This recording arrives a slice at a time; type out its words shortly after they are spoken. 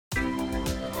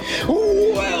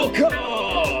Welcome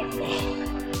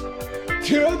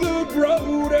to the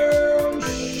Bro Down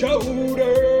Showdown.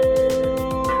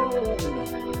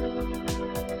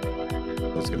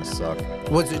 That's gonna suck.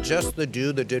 Was it just the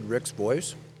dude that did Rick's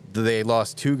voice? They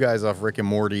lost two guys off Rick and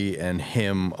Morty and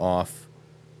him off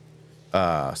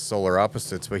Solar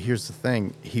Opposites. But here's the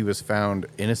thing. He was found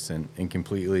innocent and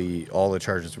completely, all the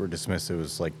charges were dismissed. It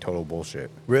was like total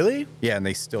bullshit. Really? Yeah, and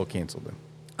they still canceled him.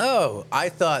 Oh, I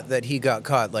thought that he got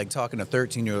caught like talking to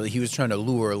 13-year-old. He was trying to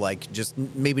lure like just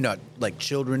maybe not like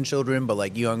children, but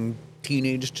like young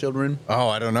teenage children. Oh,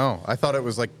 I don't know. I thought it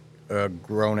was like a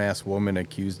grown-ass woman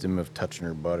accused him of touching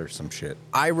her butt or some shit.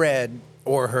 I read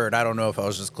or heard, I don't know if I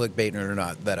was just clickbaiting it or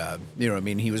not, that, you know what I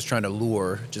mean, he was trying to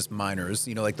lure just minors,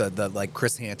 you know, like the like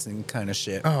Chris Hansen kind of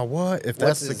shit. Oh, what? If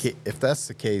that's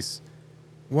the case,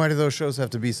 why do those shows have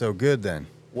to be so good then?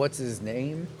 What's his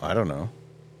name? I don't know.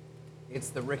 It's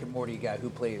the Rick and Morty guy who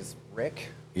plays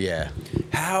Rick. Yeah.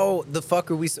 How the fuck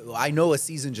are we I know a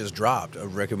season just dropped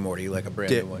of Rick and Morty, like a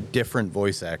brand new one. Different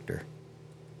voice actor.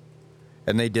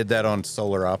 And they did that on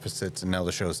Solar Opposites, and now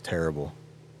the show's terrible.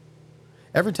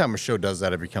 Every time a show does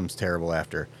that, it becomes terrible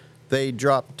after. They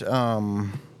dropped,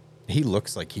 he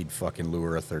looks like he'd fucking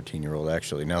lure a 13-year-old,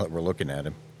 actually, now that we're looking at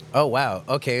him. Oh, wow.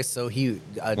 Okay, so he,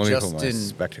 Let me put my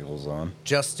spectacles on.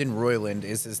 Justin Roiland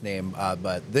is his name,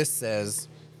 but this says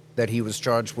that he was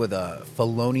charged with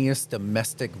felonious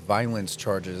domestic violence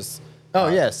charges. Oh,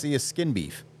 yeah, see, a skin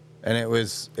beef. And it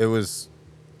was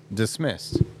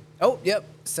dismissed. Oh, yep.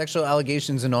 Sexual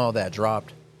allegations and all that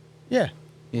dropped. Yeah.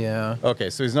 Yeah. Okay,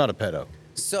 so he's not a pedo.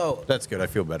 So That's good. I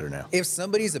feel better now. if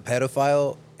somebody's a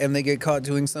pedophile and they get caught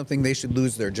doing something, they should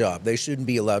lose their job. They shouldn't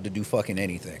be allowed to do fucking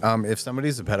anything. If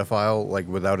somebody's a pedophile, like,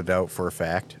 without a doubt, for a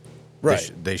fact,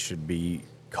 Right. they should be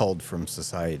culled from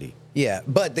society. Yeah,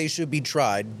 but they should be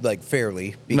tried, like,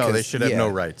 fairly. Because, No, they should have no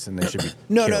rights, and they should be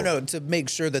No, to make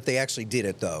sure that they actually did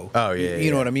it, though. Oh, yeah, You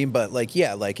know yeah. what I mean? But, like,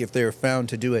 yeah, like, if they're found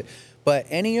to do it. But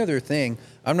any other thing,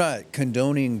 I'm not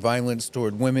condoning violence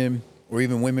toward women or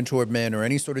even women toward men or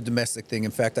any sort of domestic thing.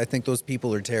 In fact, I think those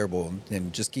people are terrible,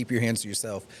 and just keep your hands to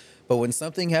yourself. But when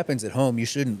something happens at home, you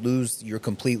shouldn't lose your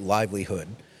complete livelihood.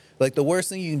 Like, the worst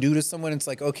thing you can do to someone, it's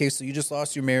like, okay, so you just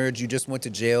lost your marriage, you just went to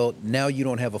jail, now you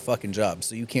don't have a fucking job,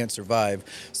 so you can't survive.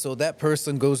 So that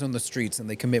person goes on the streets and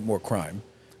they commit more crime.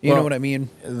 You know what I mean?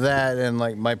 That, and,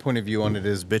 like, my point of view on it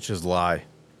is bitches lie.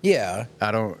 Yeah.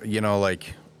 I don't,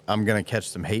 like, I'm going to catch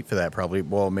some hate for that probably.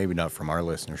 Well, maybe not from our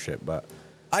listenership, but...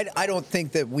 I don't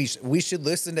think that we should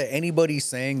listen to anybody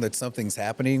saying that something's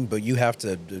happening, but you have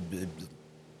to,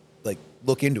 like,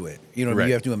 look into it. You know what I mean?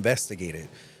 You have to investigate it.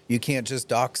 You can't just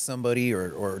dox somebody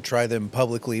or try them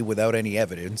publicly without any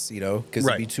evidence, you know, because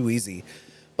it'd be too easy.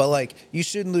 But, like, you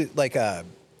shouldn't, like,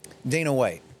 Dana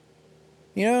White.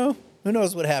 You know? Who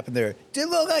knows what happened there? Didn't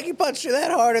look like he punched her that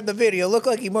hard in the video. Looked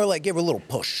like he more like gave her a little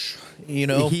push, you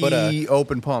know? He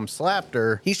open palm slapped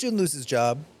her. He shouldn't lose his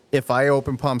job. If I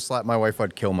open palm slapped my wife,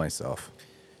 I'd kill myself.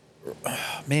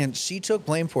 Man, she took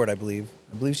blame for it, I believe.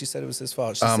 I believe she said it was his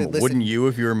fault. She said, listen, wouldn't you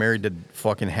if you were married to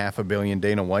fucking $500 million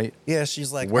Dana White? Yeah,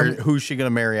 she's like... Who's she going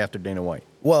to marry after Dana White?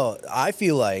 Well, I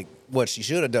feel like what she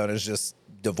should have done is just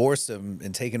divorced him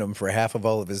and taken him for half of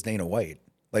all of his Dana White.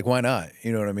 Like, why not?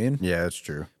 You know what I mean? Yeah, that's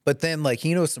true. But then, like,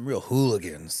 he knows some real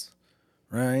hooligans,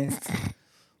 right?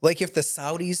 Like, if the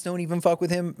Saudis don't even fuck with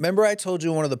him. Remember I told you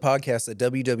in one of the podcasts that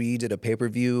WWE did a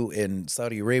pay-per-view in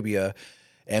Saudi Arabia,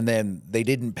 and then they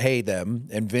didn't pay them,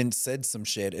 and Vince said some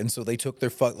shit, and so they took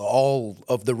their all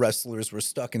of the wrestlers were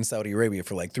stuck in Saudi Arabia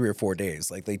for like 3 or 4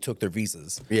 days. Like, they took their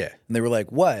visas. Yeah. And they were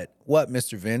like, what,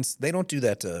 Mr. Vince? They don't do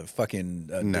that to fucking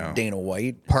No. Dana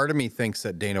White. Part of me thinks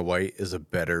that Dana White is a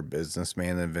better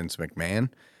businessman than Vince McMahon.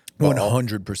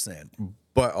 100%.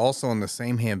 But also on the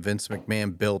same hand, Vince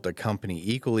McMahon built a company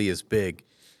equally as big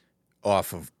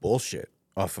off of bullshit,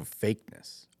 off of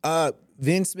fakeness.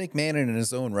 Vince McMahon in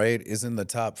his own right is in the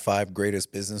top 5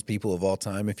 greatest business people of all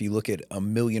time. If you look at $1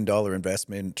 million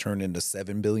investment turned into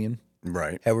 $7 billion,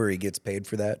 right? However he gets paid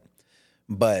for that.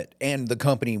 And the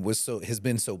company has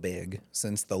been so big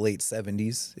since the late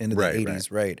 70s into the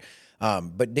 80s, right?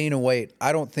 But Dana White,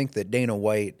 I don't think that Dana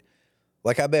White,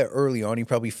 like, I bet early on he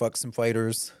probably fucked some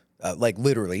fighters. Like,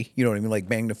 literally, you know what I mean? Like,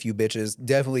 banged a few bitches.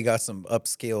 Definitely got some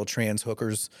upscale trans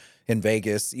hookers in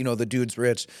Vegas. You know, the dude's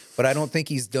rich. But I don't think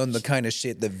he's done the kind of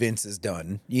shit that Vince has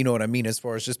done. You know what I mean? As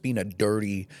far as just being a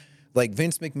dirty... Like,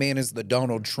 Vince McMahon is the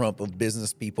Donald Trump of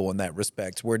business people in that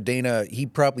respect, where Dana, he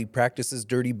probably practices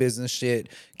dirty business shit,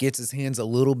 gets his hands a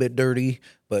little bit dirty,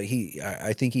 but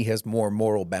I think he has more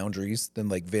moral boundaries than,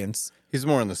 like, Vince. He's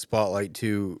more in the spotlight,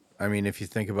 too. I mean, if you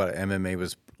think about it, MMA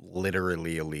was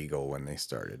literally illegal when they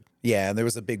started. Yeah, and there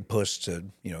was a big push to,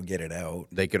 get it out.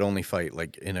 They could only fight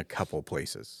like in a couple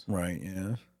places. Right,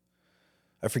 yeah.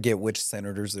 I forget which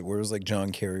senators it were. It was like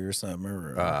John Kerry or something.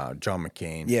 Or, John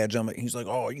McCain. Yeah, he's like,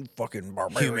 oh, you fucking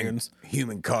barbarians.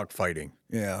 Human cockfighting.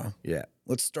 Yeah. Yeah.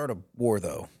 Let's start a war,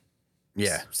 though.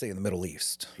 Yeah. Say in the Middle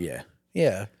East. Yeah.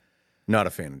 Yeah. Not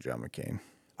a fan of John McCain.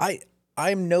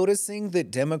 I'm noticing that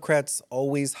Democrats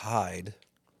always hide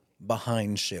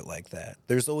behind shit like that.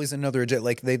 There's always another agenda.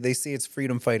 Like they say it's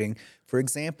freedom fighting. For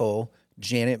example,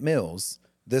 Janet Mills,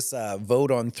 this vote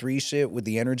on 3 shit with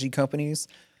the energy companies.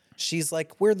 She's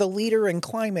like, we're the leader in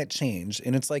climate change.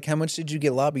 And it's like, how much did you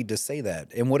get lobbied to say that?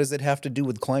 And what does it have to do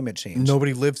with climate change?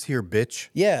 Nobody lives here, bitch.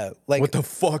 Yeah. Like, what the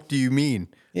fuck do you mean?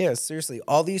 Yeah, seriously.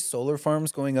 All these solar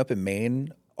farms going up in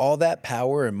Maine, all that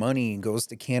power and money goes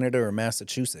to Canada or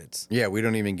Massachusetts. Yeah, we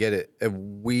don't even get it.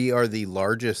 We are the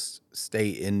largest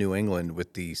state in New England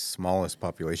with the smallest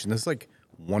population. There's like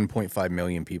 1.5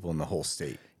 million people in the whole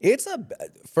state.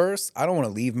 First, I don't want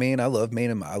to leave Maine. I love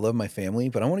Maine and I love my family,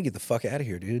 but I want to get the fuck out of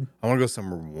here, dude. I want to go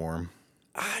somewhere warm.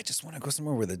 I just want to go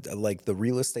somewhere where the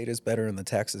real estate is better and the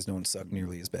taxes don't suck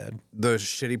nearly as bad. The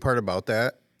shitty part about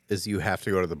that is you have to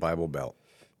go to the Bible Belt.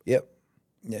 Yep.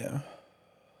 Yeah.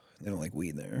 They don't like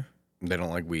weed there. They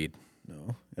don't like weed.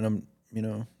 No. And they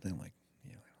don't like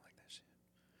that shit.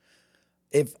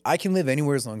 If I can live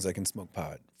anywhere as long as I can smoke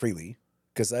pot freely,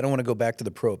 because I don't want to go back to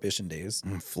the prohibition days.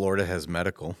 Florida has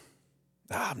medical.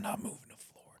 I'm not moving to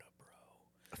Florida, bro.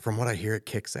 From what I hear, it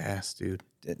kicks ass, dude.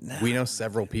 Nah, we know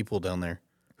several people down there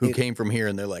who came from here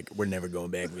and they're like, we're never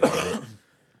going back. We love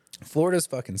it. Florida's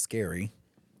fucking scary.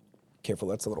 Careful,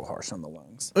 that's a little harsh on the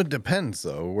lungs. It depends,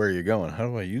 though, where you're going. How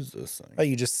do I use this thing? Oh,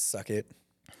 you just suck it.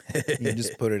 You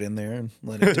just put it in there and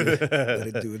let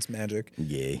it do its magic.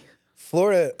 Yay.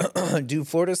 Florida, dude,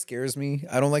 Florida scares me.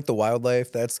 I don't like the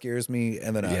wildlife. That scares me.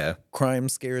 And then crime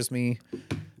scares me.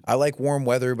 I like warm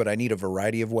weather, but I need a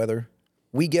variety of weather.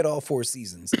 We get all 4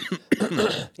 seasons.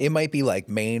 It might be like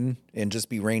Maine and just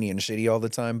be rainy and shitty all the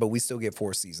time, but we still get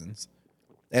 4 seasons.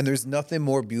 And there's nothing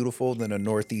more beautiful than a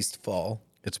northeast fall.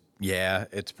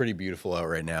 It's pretty beautiful out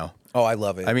right now. Oh, I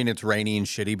love it. I mean, it's rainy and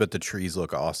shitty, but the trees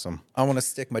look awesome. I want to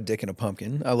stick my dick in a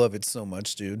pumpkin. I love it so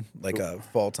much, dude. Like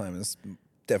fall time is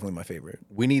definitely my favorite.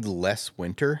 We need less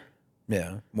winter.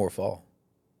 Yeah, more fall.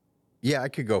 Yeah, I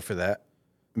could go for that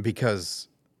because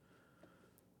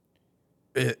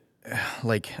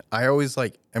I always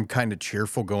am kind of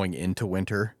cheerful going into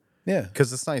winter. Yeah,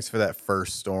 because it's nice for that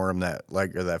first storm, or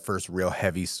that first real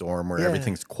heavy storm where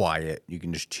everything's quiet. You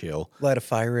can just chill, light a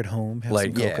fire at home, have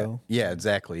some cocoa. Yeah,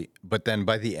 exactly. But then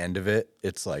by the end of it,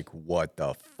 it's like, what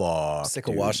the fuck? Sick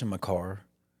of washing my car.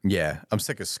 Yeah, I'm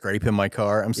sick of scraping my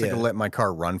car. I'm sick of letting my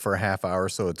car run for a half hour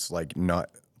so it's like not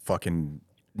fucking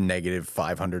negative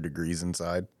 500 degrees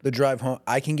inside. The drive home,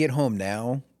 I can get home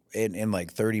now in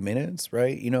like 30 minutes,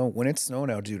 right? When it's snow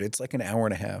now, dude, it's like an hour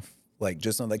and a half. Like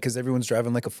just on because everyone's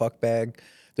driving like a fuck bag.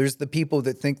 There's the people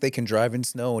that think they can drive in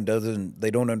snow and they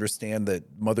don't understand that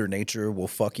Mother Nature will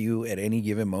fuck you at any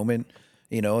given moment,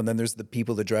 and then there's the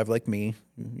people that drive like me,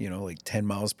 like 10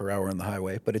 miles per hour on the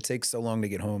highway, but it takes so long to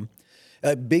get home.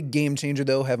 A big game changer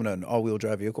though, having an all-wheel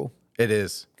drive vehicle. It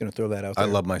is. Gonna throw that out there. I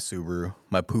love my Subaru,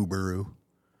 my Poobaroo.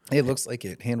 It looks like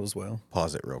it handles well.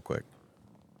 Pause it real quick.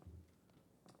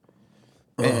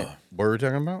 What were we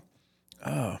talking about?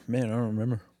 Oh man, I don't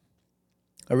remember.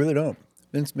 I really don't.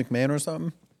 Vince McMahon or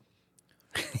something?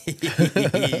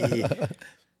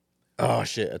 Oh,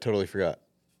 shit. I totally forgot.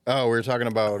 Oh, we were talking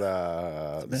about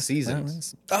the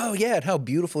seasons. Oh, yeah, and how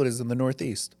beautiful it is in the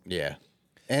Northeast. Yeah.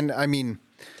 And, I mean,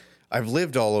 I've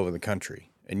lived all over the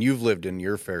country, and you've lived in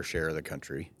your fair share of the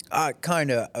country.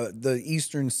 Kind of. The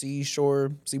Eastern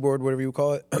seaboard, whatever you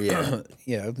call it. Yeah.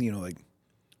 Yeah,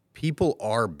 People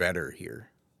are better here.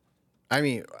 I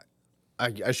mean...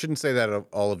 I shouldn't say that of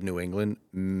all of New England.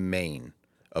 Maine,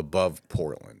 above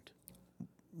Portland.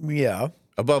 Yeah.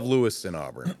 Above Lewiston,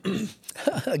 Auburn.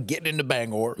 Getting into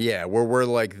Bangor. Yeah, we're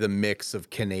like the mix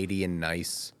of Canadian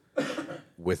nice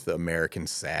with American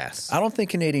sass. I don't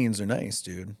think Canadians are nice,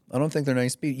 dude. I don't think they're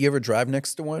nice people. You ever drive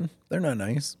next to one? They're not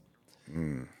nice.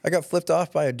 I got flipped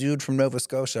off by a dude from Nova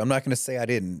Scotia. I'm not going to say I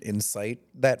didn't incite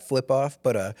that flip off,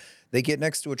 but they get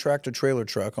next to a tractor trailer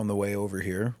truck on the way over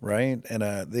here, right? And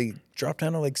they drop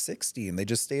down to like 60, and they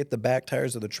just stay at the back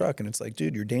tires of the truck. And it's like,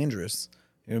 dude, you're dangerous.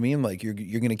 You know what I mean? Like you're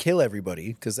going to kill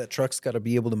everybody because that truck's got to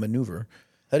be able to maneuver.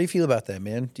 How do you feel about that,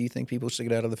 man? Do you think people should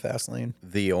get out of the fast lane?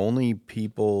 The only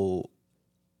people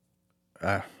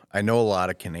I know a lot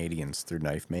of Canadians through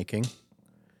knife making,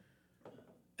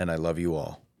 and I love you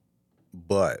all.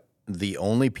 But the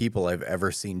only people I've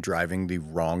ever seen driving the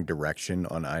wrong direction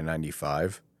on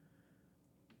I-95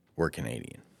 we're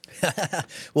Canadian.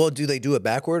 Well, do they do it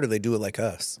backward or they do it like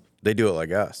us? They do it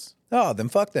like us. Oh, then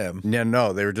fuck them.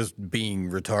 No, they were just being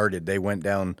retarded. They went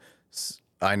down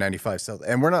I-95 south.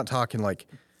 And we're not talking like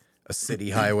a city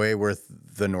highway where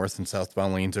the north and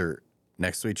southbound lanes are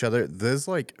next to each other. There's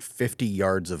like 50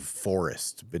 yards of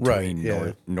forest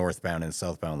between northbound and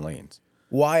southbound lanes.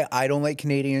 Why I don't like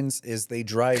Canadians is they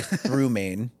drive through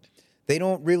Maine. They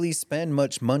don't really spend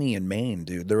much money in Maine,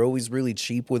 dude. They're always really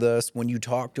cheap with us. When you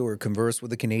talk to or converse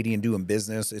with a Canadian doing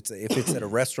business, if it's at a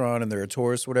restaurant and they're a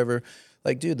tourist, whatever,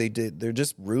 like, dude, they're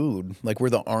just rude. Like, we're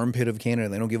the armpit of Canada.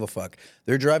 They don't give a fuck.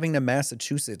 They're driving to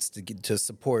Massachusetts to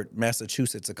support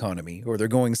Massachusetts economy, or they're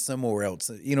going somewhere else.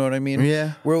 You know what I mean?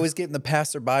 Yeah. We're always getting the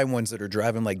passerby ones that are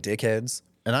driving like dickheads.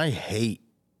 And I hate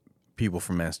people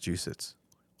from Massachusetts.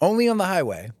 Only on the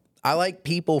highway. I like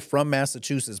people from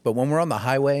Massachusetts, but when we're on the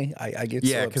highway, I get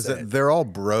so because upset. they're all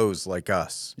bros like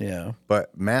us. Yeah.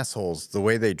 But massholes, the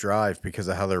way they drive because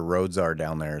of how their roads are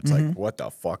down there, it's like, what the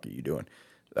fuck are you doing?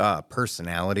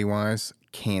 Personality-wise,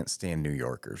 can't stand New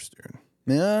Yorkers, dude.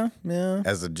 Yeah.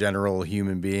 As a general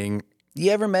human being. You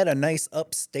ever met a nice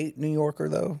upstate New Yorker,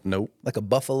 though? Nope. Like a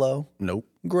Buffalo? Nope.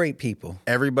 Great people.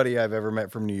 Everybody I've ever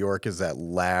met from New York is that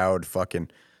loud fucking...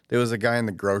 There was a guy in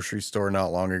the grocery store not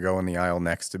long ago in the aisle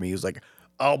next to me. He was like,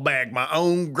 I'll bag my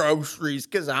own groceries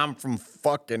because I'm from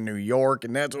fucking New York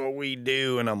and that's what we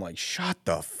do. And I'm like, shut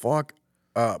the fuck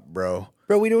up, bro.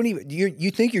 Bro, we don't even...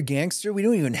 You think you're gangster? We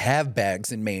don't even have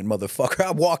bags in Maine, motherfucker.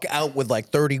 I walk out with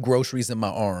like 30 groceries in my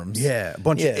arms. Yeah, a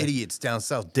bunch of idiots down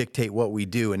south dictate what we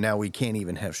do, and now we can't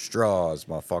even have straws,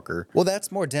 motherfucker. Well,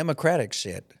 that's more democratic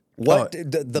shit. What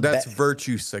that's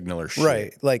virtue signaler shit.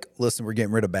 Right. Like, listen, we're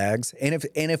getting rid of bags. And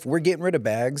if we're getting rid of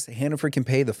bags, Hannaford can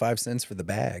pay the 5 cents for the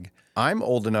bag. I'm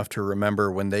old enough to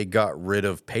remember when they got rid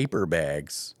of paper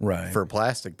bags for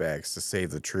plastic bags to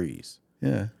save the trees.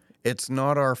 Yeah. It's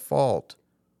not our fault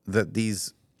that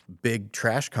these big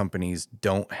trash companies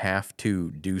don't have to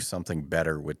do something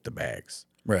better with the bags.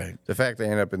 Right. The fact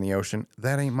they end up in the ocean,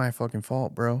 that ain't my fucking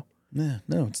fault, bro. Yeah,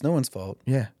 no, it's no one's fault.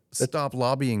 Yeah. Stop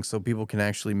lobbying so people can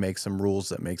actually make some rules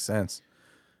that make sense.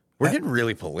 We're getting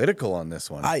really political on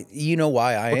this one. You know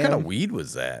why I am? What kind of weed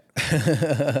was that?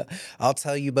 I'll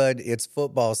tell you, bud, it's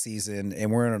football season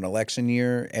and we're in an election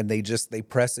year and they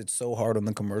press it so hard on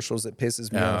the commercials it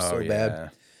pisses me off so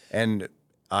bad. And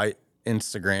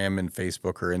Instagram and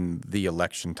Facebook are in the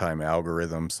election time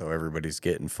algorithm, so everybody's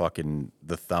getting fucking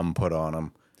the thumb put on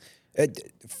them.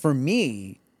 For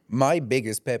me, my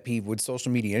biggest pet peeve with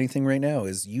social media, anything right now,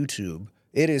 is YouTube.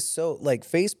 It is so, like,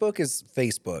 Facebook is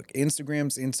Facebook,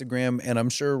 Instagram's Instagram, and I'm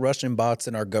sure Russian bots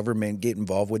in our government get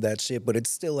involved with that shit, but it's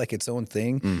still like its own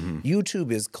thing.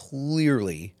 YouTube is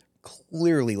clearly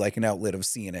like an outlet of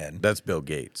CNN. That's Bill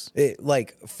Gates.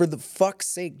 Like, for the fuck's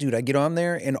sake, dude, I get on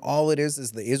there and all it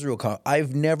is the Israel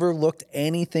I've never looked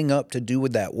anything up to do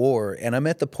with that war, and I'm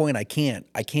at the point I can't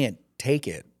take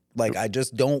it. Like, I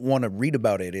just don't want to read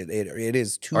about it. It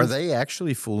is too... Are they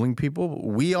actually fooling people?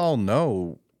 We all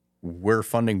know we're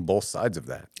funding both sides of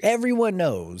that. Everyone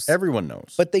knows. Everyone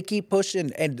knows. But they keep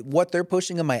pushing, and what they're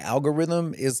pushing in my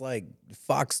algorithm is like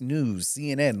Fox News,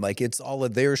 CNN. Like, it's all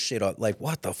of their shit. Like,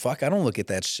 what the fuck? I don't look at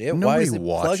that shit. Nobody Why is it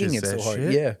plugging it so hard?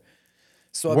 Shit. Yeah.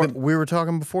 So we were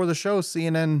talking before the show.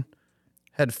 CNN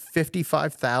had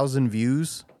 55,000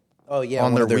 views. Oh yeah,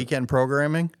 on their weekend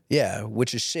programming. Yeah,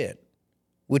 which is shit.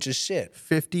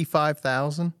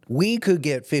 55,000. We could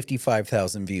get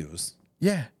 55,000 views.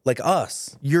 Yeah, like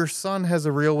us. Your son has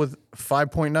a reel with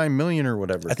 5.9 million or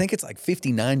whatever. I think it's like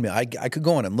 59 million. I could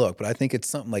go on and look, but I think it's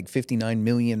something like 59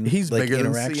 million. He's like, bigger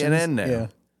than CNN now. Yeah.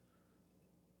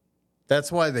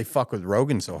 That's why they fuck with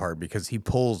Rogan so hard, because he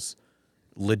pulls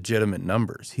legitimate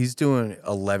numbers. He's doing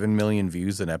 11 million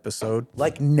views an episode.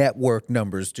 Like network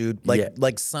numbers, dude. Like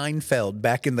Seinfeld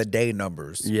back in the day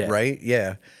numbers. Yeah. Right?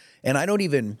 Yeah. And I don't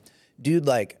even, dude,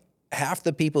 like half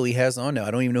the people he has on now,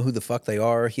 I don't even know who the fuck they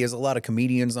are. He has a lot of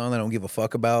comedians on that I don't give a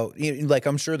fuck about. Like,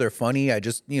 I'm sure they're funny. I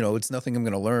just, it's nothing I'm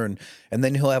going to learn. And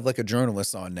then he'll have like a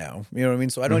journalist on now. You know what I mean?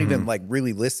 So I don't even like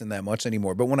really listen that much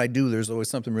anymore. But when I do, there's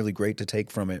always something really great to take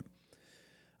from it.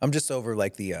 I'm just over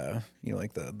like the,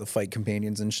 like the fight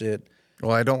companions and shit.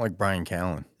 Well, I don't like Brian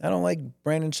Callen. I don't like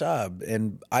Brandon Schaub.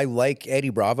 And I like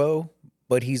Eddie Bravo.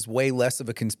 But he's way less of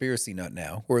a conspiracy nut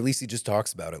now, or at least he just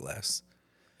talks about it less.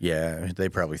 Yeah, they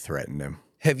probably threatened him.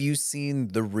 Have you seen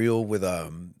the reel with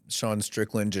Sean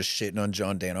Strickland just shitting on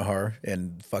John Danaher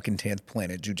and fucking 10th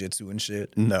Planet Jiu-Jitsu and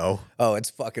shit? No. Oh,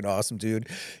 it's fucking awesome, dude.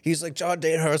 He's like, John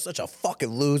Danaher is such a fucking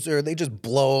loser. They just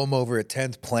blow him over at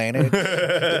 10th Planet.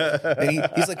 And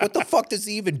he's like, what the fuck does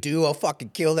he even do? I'll fucking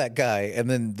kill that guy. And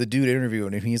then the dude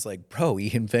interviewing him, he's like, bro,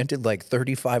 he invented like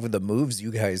 35 of the moves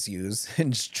you guys use.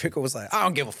 And Strickland was like, I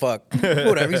don't give a fuck.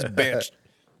 Whatever, he's a bitch.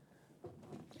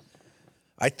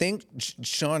 I think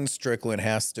Sean Strickland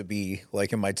has to be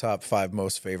like in my top 5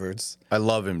 most favorites. I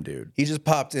love him, dude. He just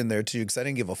popped in there too because I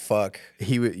didn't give a fuck.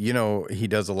 He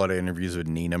does a lot of interviews with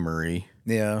Nina Marie.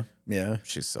 Yeah.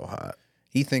 She's so hot.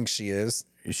 He thinks she is.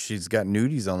 She's got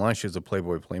nudies online. She was a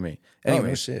Playboy playmate. Anyway,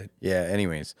 no shit. Yeah.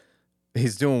 Anyways,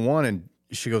 he's doing one, and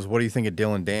she goes, "What do you think of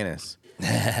Dylan Dennis?"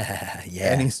 Yeah.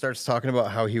 And he starts talking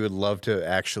about how he would love to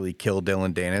actually kill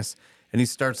Dylan Dennis. And he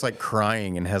starts like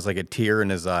crying and has like a tear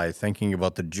in his eye, thinking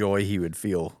about the joy he would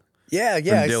feel. Yeah.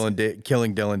 From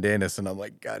killing Dylan Dennis. And I'm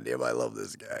like, God damn, I love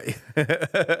this guy.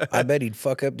 I bet he'd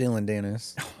fuck up Dylan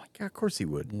Dennis. Oh my God, of course he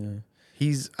would. Yeah.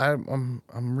 I'm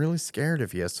really scared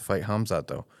if he has to fight Hamzat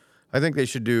though. I think they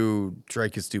should do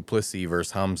Dricus Duplessis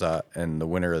versus Hamzat, and the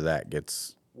winner of that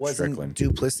gets Wasn't Strickland.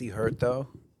 Duplessis hurt though?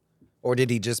 Or did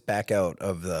he just back out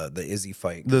of the Izzy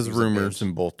fight? There's rumors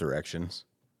in both directions.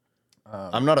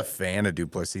 I'm not a fan of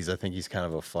Duplessis. I think he's kind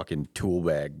of a fucking tool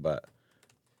bag. But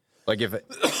like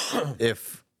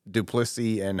if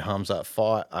Duplessis and Hamzat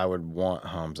fought, I would want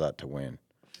Hamzat to win.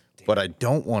 But I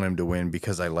don't want him to win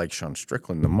because I like Sean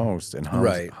Strickland the most, and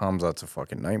Hamzat's a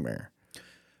fucking nightmare.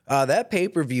 That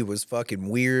pay-per-view was fucking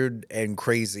weird and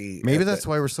crazy. Maybe that's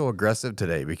why we're so aggressive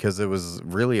today, because it was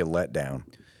really a letdown.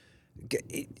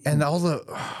 And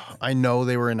I know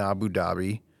they were in Abu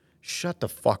Dhabi. Shut the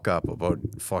fuck up about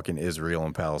fucking Israel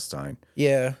and Palestine.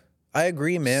 Yeah, I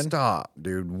agree, man. Stop,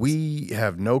 dude. We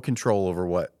have no control over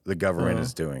what the government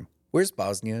is doing. Where's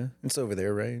Bosnia? It's over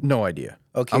there, right? No idea.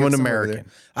 Okay, I'm an it's American.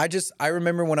 I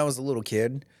remember when I was a little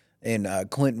kid and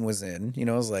Clinton was in,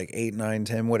 I was like 8, 9,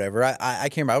 10, whatever. I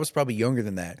can't remember. I was probably younger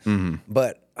than that. Mm-hmm.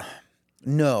 But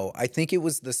no, I think it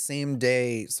was the same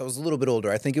day. So I was a little bit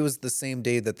older. I think it was the same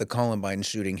day that the Columbine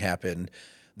shooting happened.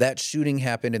 That shooting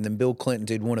happened, and then Bill Clinton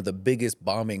did one of the biggest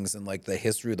bombings in like the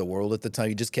history of the world at the time.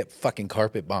 He just kept fucking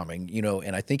carpet bombing,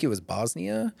 and I think it was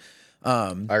Bosnia.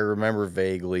 I remember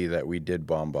vaguely that we did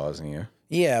bomb Bosnia.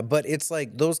 Yeah, but it's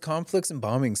like those conflicts and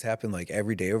bombings happen like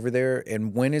every day over there.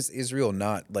 And when is Israel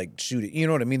not like shooting? You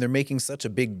know what I mean? They're making such a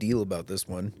big deal about this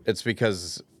one. It's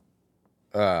because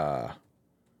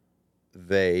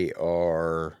they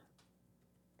are.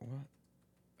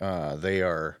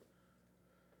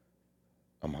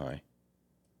 I'm high.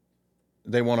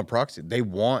 They want a proxy. They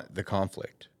want the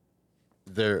conflict.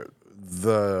 And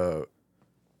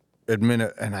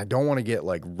I don't want to get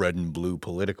like red and blue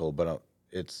political, but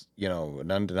it's,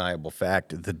 an undeniable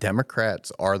fact. The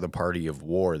Democrats are the party of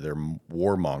war. They're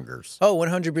warmongers. Oh,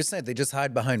 100%. They just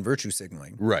hide behind virtue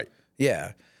signaling. Right.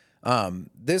 Yeah.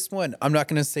 This one, I'm not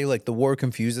going to say like the war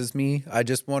confuses me. I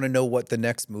just want to know what the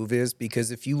next move is,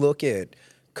 because if you look at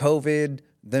COVID,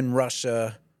 then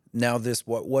Russia, now this,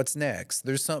 what's next?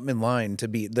 There's something in line to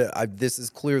be. This is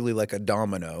clearly like a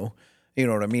domino. You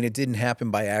know what I mean? It didn't happen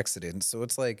by accident. So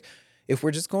it's like, if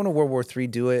we're just going to World War III,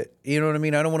 do it. You know what I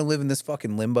mean? I don't want to live in this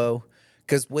fucking limbo.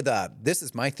 Because this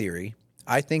is my theory.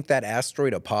 I think that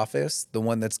asteroid Apophis, the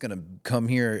one that's going to come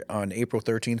here on April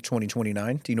 13th,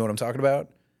 2029. Do you know what I'm talking about?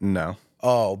 No.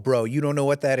 Oh, bro, you don't know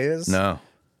what that is? No.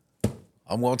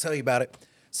 I'm going to tell you about it.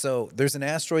 So there's an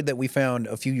asteroid that we found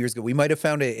a few years ago. We might have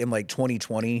found it in like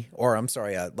 2020, or I'm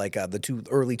sorry, the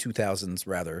early 2000s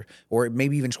rather, or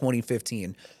maybe even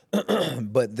 2015.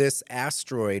 But this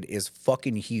asteroid is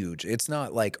fucking huge. It's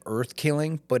not like Earth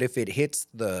killing, but if it hits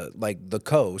the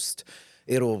coast,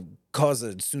 it'll cause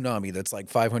a tsunami that's like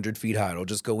 500 feet high. It'll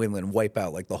just go inland and wipe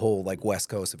out like the whole like West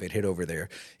Coast if it hit over there.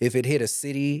 If it hit a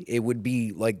city, it would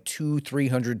be like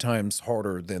 200-300 times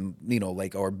harder than,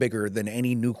 or bigger than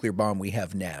any nuclear bomb we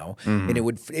have now. Mm-hmm. And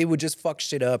it would just fuck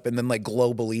shit up, and then like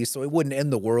globally. So it wouldn't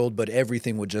end the world, but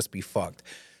everything would just be fucked.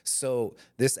 So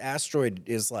this asteroid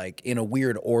is like in a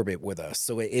weird orbit with us.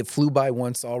 So it flew by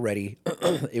once already.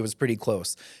 It was pretty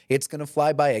close. It's going to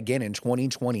fly by again in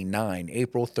 2029,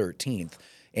 April 13th.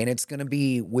 And it's going to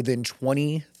be within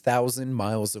 20,000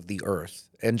 miles of the Earth.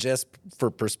 And just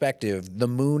for perspective, the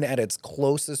moon at its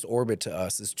closest orbit to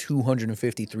us is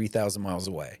 253,000 miles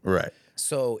away. Right.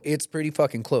 So it's pretty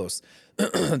fucking close.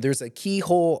 There's a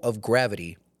keyhole of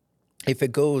gravity. If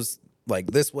it goes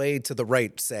like this way to the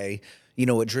right, say,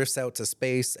 it drifts out to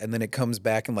space and then it comes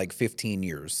back in like 15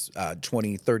 years,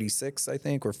 2036, I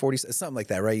think, or 40, something like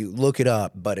that, right? You look it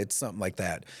up, but it's something like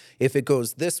that. If it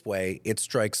goes this way, it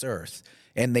strikes Earth.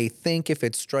 And they think if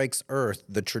it strikes Earth,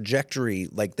 the trajectory,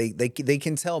 like they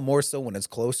can tell more so when it's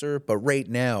closer, but right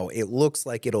now it looks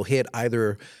like it'll hit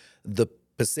either the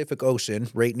Pacific Ocean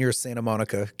right near Santa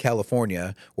Monica,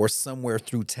 California, or somewhere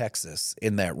through Texas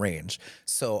in that range.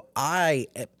 So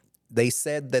they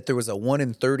said that there was a 1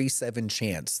 in 37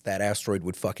 chance that asteroid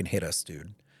would fucking hit us,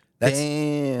 dude. That's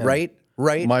Damn. right.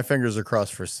 My fingers are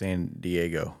crossed for San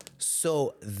Diego.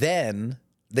 So then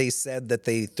they said that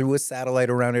they threw a satellite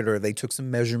around it or they took some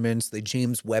measurements. They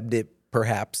James Webbed it,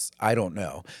 perhaps. I don't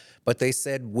know. But they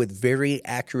said with very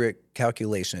accurate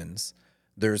calculations,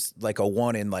 there's like a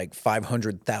 1 in like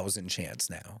 500,000 chance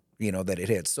now, that it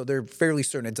hits. So they're fairly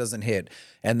certain it doesn't hit.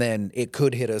 And then it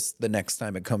could hit us the next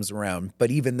time it comes around. But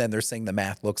even then, they're saying the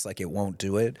math looks like it won't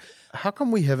do it. How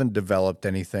come we haven't developed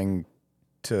anything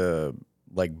to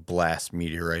like blast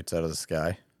meteorites out of the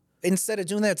sky? Instead of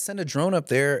doing that, send a drone up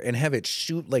there and have it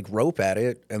shoot like rope at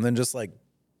it and then just like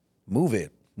move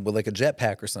it with like a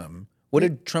jetpack or something. What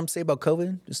did Trump say about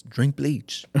COVID? Just drink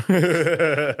bleach.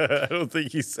 I don't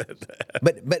think he said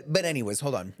that. But anyways,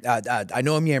 hold on. I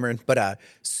know I'm yammering, but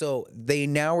so they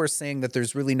now are saying that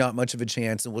there's really not much of a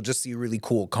chance, and we'll just see a really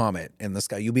cool comet in the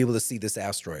sky. You'll be able to see this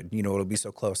asteroid. It'll be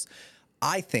so close.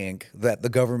 I think that the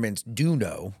governments do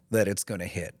know that it's going to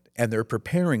hit, and they're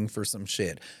preparing for some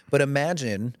shit. But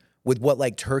imagine with what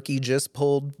like Turkey just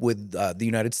pulled with the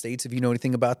United States, if you know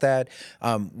anything about that,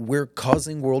 we're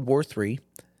causing World War III.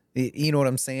 You know what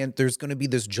I'm saying? There's going to be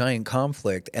this giant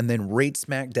conflict, and then right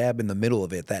smack dab in the middle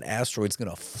of it, that asteroid's going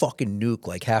to fucking nuke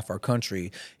like half our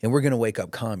country, and we're going to wake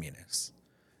up communists.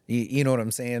 You know what I'm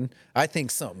saying? I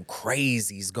think something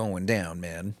crazy's going down,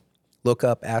 man. Look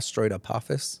up asteroid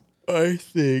Apophis. I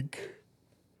think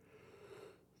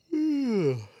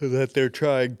that they're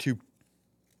trying to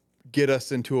get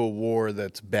us into a war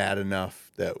that's bad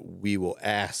enough that we will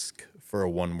ask for a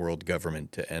one world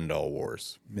government to end all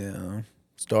wars. Yeah.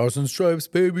 Stars and stripes,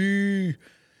 baby.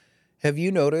 Have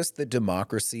you noticed that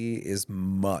democracy is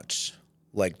much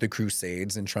like the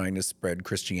Crusades and trying to spread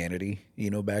Christianity,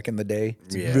 back in the day?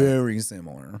 It's very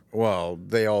similar. Well,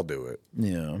 they all do it.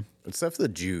 Yeah. Except for the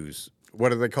Jews. What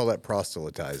do they call that?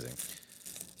 Proselytizing.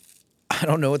 I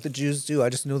don't know what the Jews do. I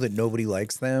just know that nobody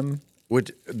likes them.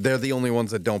 Which they're the only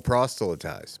ones that don't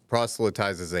proselytize.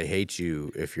 Proselytize is they hate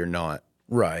you if you're not.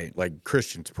 Right. Like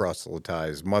Christians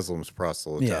proselytize, Muslims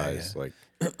proselytize. Yeah. Like,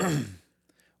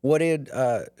 what did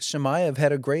Shemaev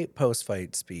had a great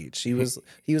post-fight speech. He was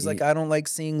like, I don't like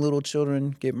seeing little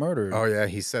children get murdered. Oh yeah,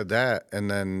 he said that. And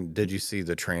then did you see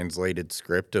the translated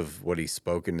script of what he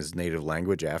spoke in his native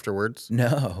language afterwards?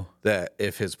 No. That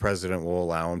if his president will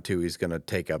allow him to, he's going to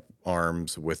take up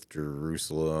arms with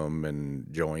Jerusalem and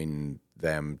join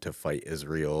them to fight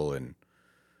Israel. And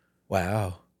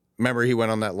wow. remember, he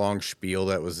went on that long spiel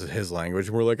that was his language.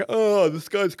 We're like, oh, this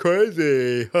guy's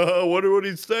crazy. Wonder what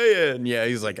he's saying. Yeah,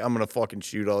 he's like, I'm going to fucking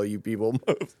shoot all you people.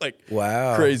 Like,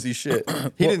 wow. Crazy shit.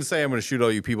 He didn't say I'm going to shoot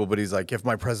all you people, but he's like, if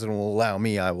my president will allow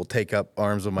me, I will take up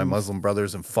arms with my Muslim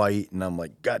brothers and fight. And I'm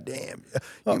like, God damn.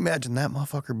 You imagine that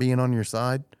motherfucker being on your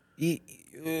side? You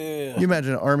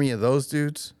imagine an army of those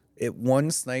dudes?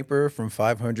 One sniper from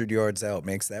 500 yards out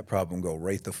makes that problem go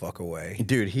right the fuck away.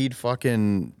 Dude, he'd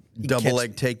fucking double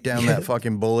leg take down that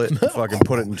fucking bullet and fucking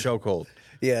put it in chokehold.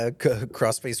 Yeah,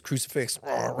 crossface crucifix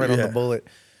right on the bullet.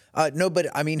 No, but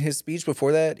I mean, his speech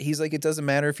before that, he's like, it doesn't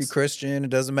matter if you're Christian, it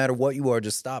doesn't matter what you are,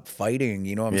 just stop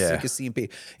fighting. I'm sick of seeing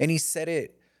people. And he said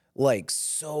it like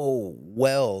so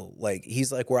well. Like,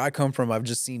 he's like, where I come from, I've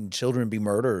just seen children be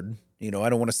murdered. I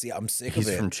don't want to see it. I'm sick of it.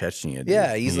 He's from Chechnya, dude.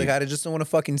 Yeah, he's like, I just don't want to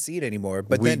fucking see it anymore.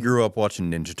 But we grew up watching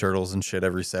Ninja Turtles and shit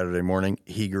every Saturday morning.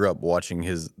 He grew up watching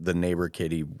the neighbor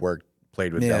kid he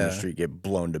played with down the street get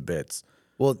blown to bits.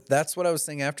 Well, that's what I was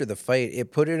saying after the fight.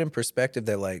 It put it in perspective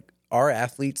that like our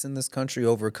athletes in this country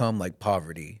overcome like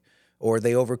poverty, or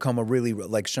they overcome a really,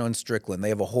 like Sean Strickland, they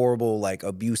have a horrible like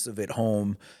abusive at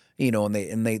home.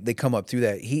 And they come up through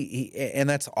that. He and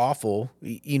that's awful,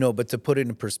 but to put it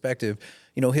in perspective,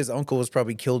 his uncle was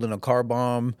probably killed in a car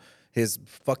bomb. His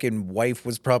fucking wife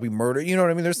was probably murdered. You know what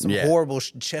I mean? There's some horrible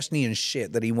Chechnyan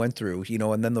shit that he went through,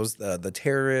 and then those the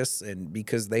terrorists, and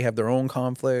because they have their own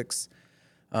conflicts.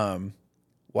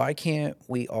 Why can't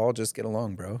we all just get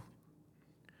along, bro?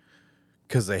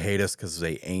 Because they hate us because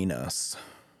they ain't us.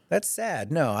 That's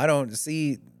sad. No, I don't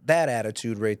see that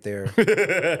attitude right there.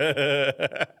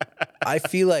 I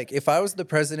feel like if I was the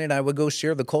president, I would go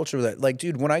share the culture that, like,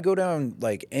 dude, when I go down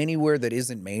like anywhere that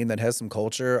isn't Maine that has some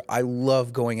culture, I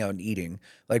love going out and eating,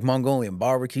 like Mongolian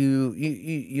barbecue,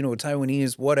 you know,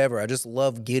 Taiwanese, whatever. I just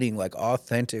love getting like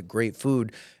authentic, great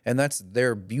food, and that's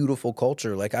their beautiful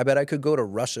culture. Like, I bet I could go to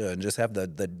Russia and just have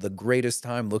the greatest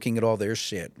time looking at all their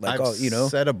shit. Like, I've you know,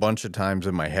 said a bunch of times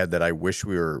in my head that I wish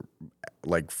we were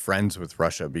like friends with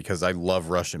Russia because I love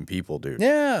Russian people, dude.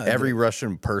 Yeah. Every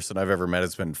Russian person I've ever met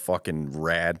has been fucking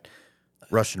rad.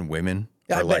 Russian women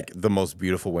I are bet. like the most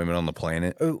beautiful women on the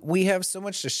planet. We have so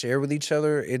much to share with each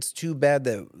other. It's too bad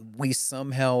that we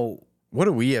somehow. What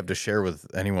do we have to share with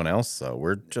anyone else, though?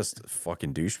 We're just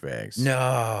fucking douchebags.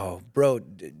 No, bro.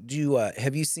 Do you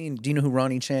have you seen? Do you know who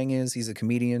Ronnie Chang is? He's a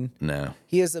comedian. No.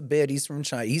 He has a bit. He's from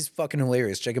China. He's fucking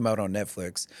hilarious. Check him out on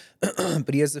Netflix.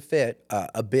 But he has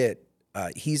a bit.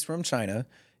 He's from China,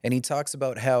 and he talks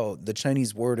about how the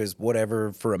Chinese word is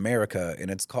whatever for America, and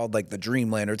it's called like the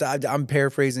Dreamland. Or I'm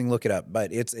paraphrasing. Look it up,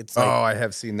 but it's like, Oh, I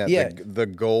have seen that. Yeah. The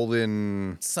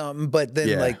golden. something. But then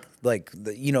Yeah.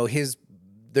 you know,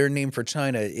 their name for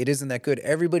China, it isn't that good.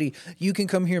 Everybody, you can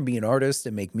come here and be an artist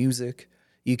and make music.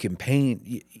 You can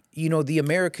paint. You know, the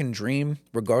American dream,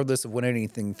 regardless of what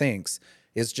anything thinks,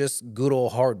 is just good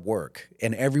old hard work,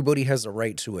 and everybody has a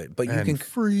right to it. But you can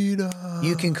freedom.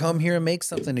 you can come here and make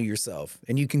something of yourself,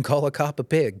 and you can call a cop a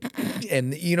pig,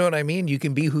 and you know what I mean. You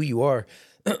can be who you are.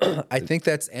 I think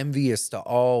that's envious to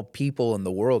all people in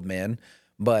the world, man.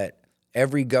 But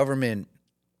every government.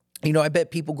 You know, I bet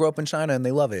people grow up in China and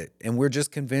they love it. And we're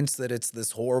just convinced that it's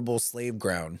this horrible slave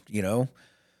ground, you know?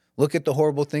 Look at the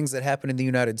horrible things that happen in the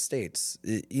United States.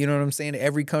 You know what I'm saying?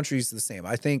 Every country's the same.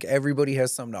 I think everybody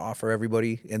has something to offer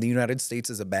everybody, and the United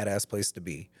States is a badass place to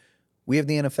be. We have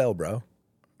the NFL, bro.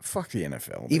 Fuck the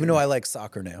NFL. Even though I like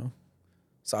soccer now.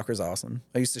 Soccer's awesome.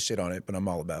 I used to shit on it, but I'm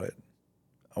all about it.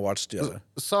 I watched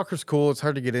Soccer's cool. It's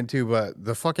hard to get into, but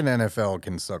the fucking NFL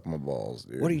can suck my balls,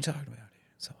 dude. What are you talking about?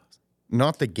 It's awesome.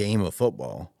 Not the game of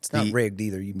football. It's not rigged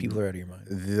either. You people are out of your mind.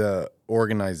 The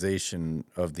organization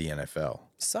of the NFL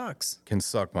Sucks. can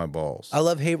suck my balls.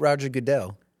 I hate Roger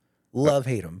Goodell.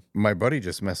 Hate him. My buddy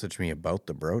just messaged me about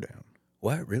the Bro Down.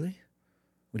 What? Really?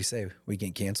 What do you say? We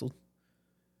get canceled?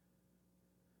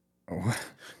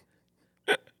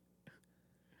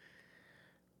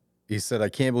 He said, I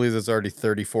can't believe there's already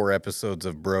 34 episodes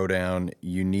of Bro Down.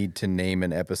 You need to name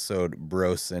an episode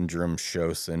Bro Syndrome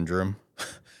Show Syndrome.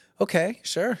 Okay,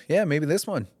 sure. Yeah, maybe this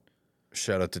one.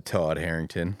 Shout out to Todd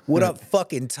Harrington. What up,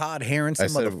 fucking Todd Harrington, I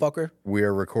said, motherfucker? We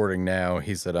are recording now.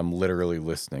 He said, I'm literally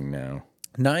listening now.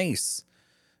 Nice.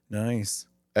 Nice.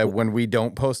 When we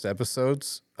don't post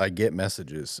episodes, I get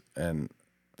messages, and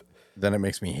then it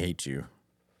makes me hate you.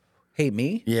 Hate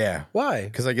me? Yeah. Why?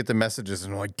 Because I get the messages,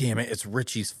 and I'm like, damn it, it's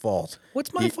Richie's fault.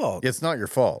 What's my fault? It's not your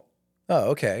fault.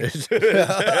 Oh, okay.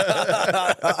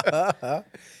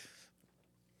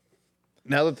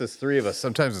 Now that there's three of us,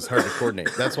 sometimes it's hard to coordinate.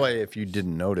 That's why, if you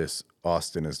didn't notice,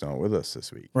 Austen is not with us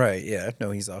this week. Right, yeah. No,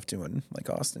 he's off doing like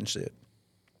Austen shit.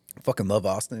 Fucking love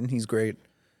Austen. He's great.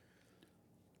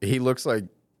 He looks like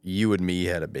you and me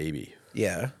had a baby,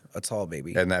 Yeah, a tall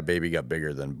baby. and that baby got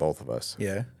bigger than both of us.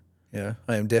 Yeah. Yeah.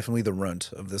 I am definitely the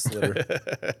runt of this litter.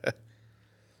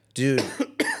 Dude,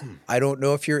 I don't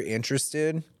know if you're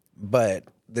interested, but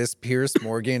this Pierce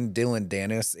Morgan, Dylan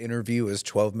Dennis interview is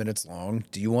 12 minutes long.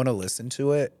 Do you want to listen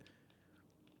to it?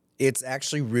 It's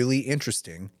actually really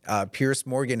interesting. Pierce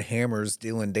Morgan hammers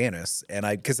Dylan Dennis, and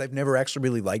because I've never actually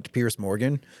really liked Pierce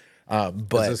Morgan.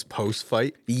 But Is this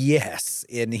post-fight? yes,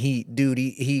 and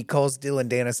he calls Dylan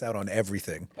Dennis out on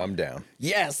everything. I'm down.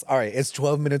 Yes. All right. It's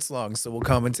 12 minutes long, so we'll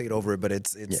commentate over it, but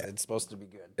it's supposed to be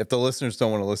good. If the listeners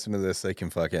don't want to listen to this, they can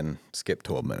fucking skip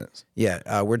 12 minutes.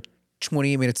 Yeah. We're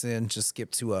 28 minutes in. Just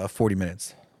skip to 40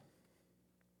 minutes.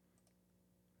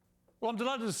 Well, I'm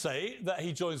delighted to say that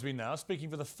he joins me now, speaking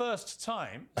for the first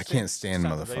time. I can't stand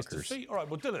Saturday's motherfuckers. defeat. All right,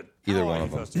 well, Dylan, Either how are one you,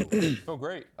 of them. first of all? Feel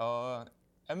great.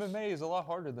 MMA is a lot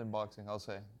harder than boxing, I'll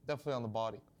say. Definitely on the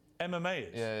body. MMA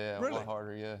is? Yeah, Really? a lot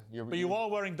harder, yeah. But you are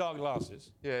wearing dark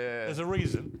glasses. Yeah. There's a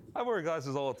reason. I wear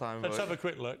glasses all the time. Let's but have a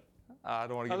quick look. I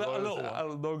don't want to get a little one. I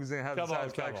don't know if he's going to have the Come on.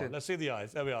 satisfaction. Let's see the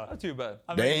eyes. There we are. Not too bad.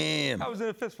 I mean, Damn. I was in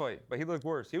a fist fight, but he looked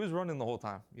worse. He was running the whole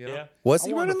time. You know? Yeah. Was I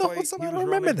he wanted running to the fight, whole time? he I was don't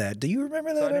remember running. that. Do you remember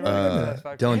So I that? never remember that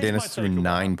fact. Dylan Here's Dennis my threw take on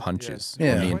 9 that. punches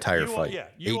Yeah. on the You entire you fight. are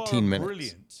 18 a minutes.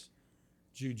 brilliant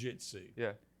jiu-jitsu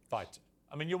Yeah. fighter.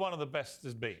 I mean, you're one of the best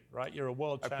there's been, right? You're a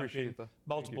world I champion appreciate that. Thank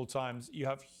multiple times. You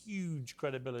have huge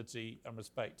credibility and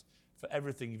respect for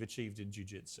everything you've achieved in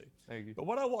jiu-jitsu. Thank you. But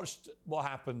when I watched what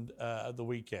happened at the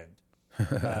weekend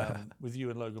with you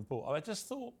and Logan Paul, I just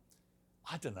thought,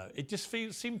 I don't know, it just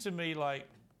seemed to me like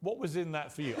What was in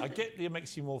that for you? I get it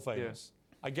makes you more famous.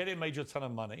 I get it made you a ton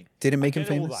of money. Did it make him I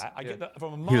get all famous? that. I get that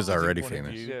from a He was marketing already point of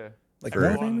famous. view. Yeah. Like Or-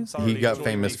 more famous? thoroughly He got enjoyed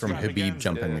famous the from Habib extravaganza.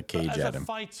 jumping the But cage as at a him.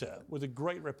 fighter with a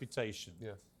great reputation,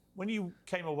 when you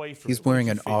came away from He's it, what wearing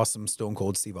did an you feel? awesome Stone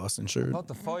Cold Steve Austin shirt. About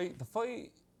the fight,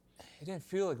 it didn't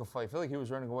feel like a fight. I feel like he was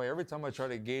running away. Every time I tried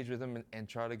to engage with him and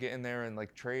try to get in there and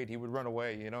like trade, he would run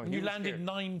away. You know, And he you was landed scared.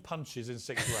 9 punches in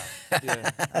 6 rounds.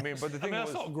 Yeah, I mean, but the I thing mean,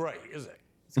 that's was, not great, is it?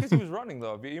 it's because he was running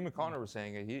though. Even Connor was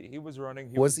saying it. He was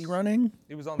running. Was he running?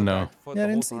 He was on the No. back foot Yeah, I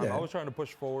the whole didn't see time. that. I was trying to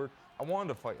push forward. I wanted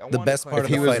to fight. The best part If of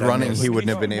he the was fight I running, missed. he wouldn't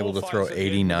He's have been got able to more throw fights than the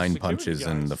 89 security punches in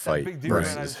guys. the That fight Big dude, man, I was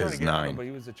versus trying to his get at him, 9. but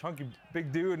he was a chunky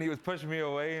big dude, and he was pushing me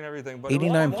away and everything. But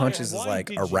 89 why- punches is why like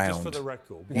did a you, just for round. the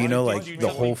record, You why know, did like you the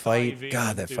not whole dive fight. in God,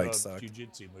 and that do fight a sucked.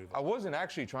 jiu-jitsu move? I wasn't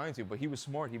actually trying to, but he was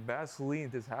smart. He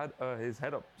Vaselined his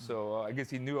head up. So I guess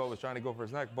he knew I was trying to go for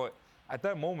his neck. But at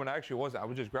that moment, I actually wasn't. I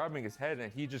was just grabbing his head,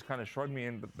 and he just kind of shrugged me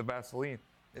in the Vaseline,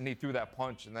 and he threw that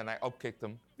punch, and then I up-kicked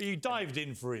him. You dived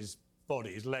in for his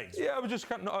body, his legs. Yeah, I was just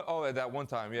kind of, at that one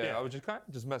time, Yeah. I was just kind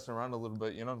of just messing around a little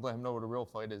bit, to let him know what a real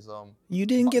fight is. You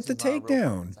didn't get the boxing's not a real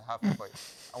fight, takedown. It's a half a fight.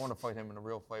 I want to fight him in a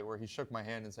real fight where he shook my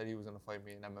hand and said he was going to fight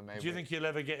me in MMA. Do you think he'll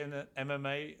ever get in an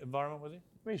MMA environment with you?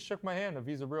 I mean, he shook my hand. If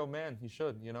he's a real man, he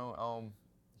should,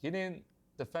 He didn't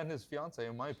defend his fiance,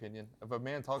 in my opinion. If a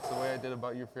man talks the way I did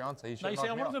about your fiance, he should No, you knock see,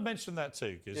 I me wanted out. to mention that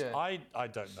too, because Yeah. I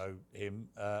don't know him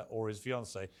or his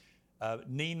fiance.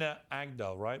 Nina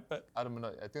Agdal, right? But I don't know.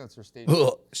 I think that's her stage.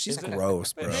 Ugh, she's Is it?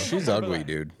 gross, but bro. maybe She's not ugly, that.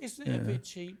 dude. Isn't it a bit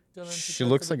cheap, Dylan? to She go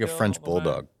looks for like the a girl, French not the man?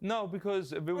 bulldog. No,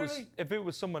 because if Really? it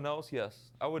was someone else,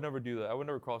 yes, I would never do that. I would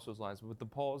never cross those lines. But with the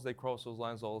Pauls, they cross those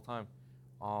lines all the time.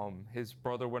 His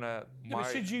brother went at Yeah,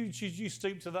 but should you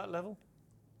stoop to that level?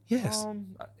 Yes.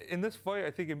 In this fight,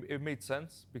 I think it made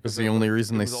sense because the it only was-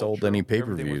 reason it they was all sold true. any Everything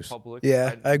was pay-per-views. public.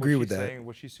 Yeah, I agree what with she's that. Saying,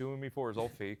 what she's suing me for is all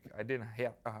fake. I didn't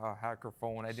hack her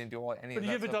phone. I didn't do any But of have you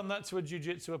that ever stuff. done that to a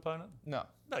jiu-jitsu opponent? No.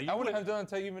 No, you I wouldn't wouldn't. have done it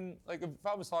to even, like, if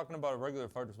I was talking about a regular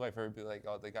fighter's wife, I would be like,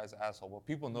 oh, the guy's an asshole. Well,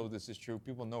 people know this is true.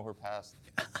 People know her past.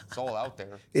 It's all out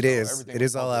there. It So is. everything It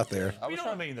was is all public. out there. I You was know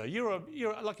what I mean, though.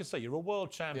 You're like I say, you're a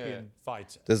world champion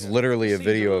fighter. There's literally a Seems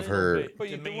video of little her bit But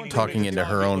you- the demeaning one thing talking is into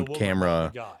her describing own the woman, camera,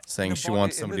 not the guy. saying In she the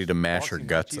wants bo- in somebody this to mash her boxing match,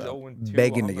 guts she's up. 0-2.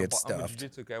 Begging to I'm get I'm a stuffed.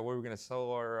 jiu-jitsu guy. What are we gonna sell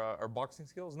our boxing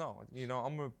skills? No,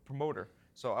 I'm a promoter.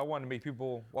 So I want to make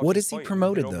people. Watch What this is he fight and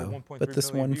promoted get over though? 1.3 But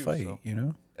this million one views, fight, so you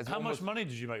know? it's How much almost money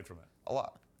did you make from it? A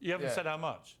lot. You haven't Yeah. said how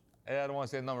much. I don't want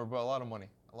to say a number, but a lot of money.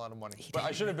 A lot of money. But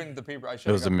I should have been the paper. I should.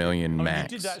 It was $1 million I mean,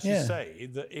 max. you did actually Yeah. say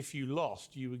that if you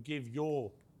lost, you would give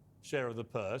your share of the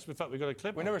purse. In fact, we got a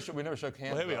clip. We on never it. shook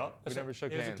hands. Well, here we though. are. We That's never it.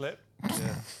 shook Here's hands. a clip.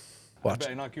 Yeah. Watch. I bet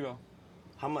I knock you out.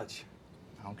 How much?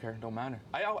 I don't care. Don't matter.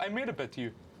 I made a bet to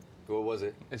you. What was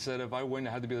it? It said if I win,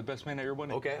 I had to be the best man at your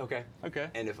winning. Okay. Okay.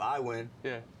 And if I win,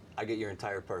 Yeah. I get your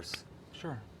entire purse.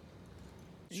 Sure.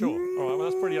 Sure. All right. Well,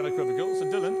 that's pretty unequivocal. So,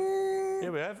 Dylan,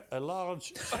 here we have a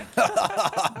large check.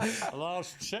 A large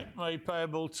check made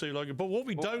payable to Logan. But what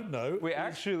we don't know. We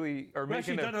actually are We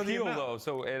actually making an don't know the appeal amount. though,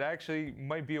 so it actually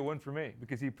might be a win for me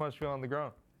because he punched me on the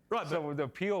ground. Right, So the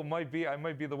appeal might be I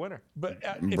might be the winner. But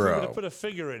if we Bro. were to put a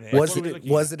figure in here, Was what are we it looking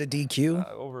was at? it a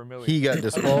DQ? Over $1 million. He got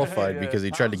disqualified Yeah. because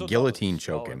he tried to Pounds or guillotine dollars?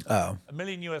 choke him. Oh. $1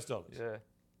 million US. Yeah.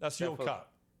 That's your Definitely. cut.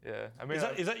 Yeah. I mean,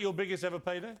 Is that your biggest ever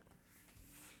payday?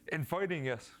 in fighting,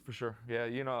 yes, for sure. Yeah.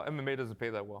 MMA doesn't pay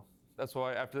that well. That's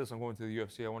why after this, I'm going to the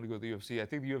UFC. I want to go to the UFC. I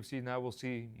think the UFC now will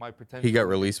see my potential. He got in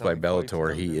released by selling fights and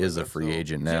Bellator. He everything is a like that, free so-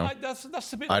 agent See, now. that's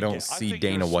the bit I I don't get. see think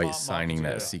Dana you're a White smart signing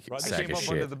marketing that player, right? I sack came of up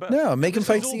under shit. the best. No, make him This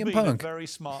fight has all CM been Punk. A very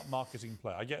smart marketing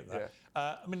player. I get that.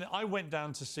 I mean, I went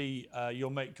down to see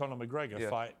your mate Conor McGregor Yeah.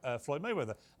 fight Floyd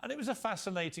Mayweather, and it was a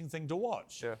fascinating thing to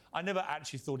watch. Yeah. I never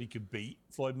actually thought he could beat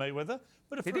Floyd Mayweather,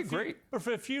 but He did great. But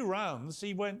for a few rounds,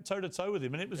 he went toe to toe with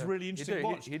him, and it was really interesting did. to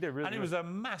He- watch. he did really and it good. was a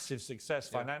massive success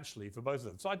financially for both of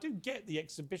them. So I do get the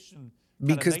exhibition.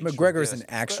 kind of Because nature of McGregor's this, an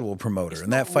but actual it's promoter,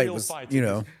 and that not fight real was, fighting, you is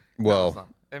know, it? Well,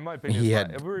 In my opinion, he it's had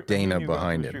not. If we're- if Dana me and you go into a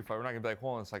behind street him. Fight, we're not gonna be like,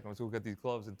 hold on a second, let's go get these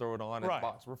gloves and throw it on Right. and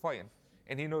box. We're fighting,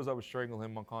 and he knows I would strangle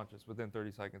him unconscious within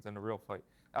 30 seconds in a real fight.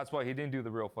 That's why he didn't do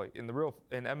the real fight. In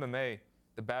MMA,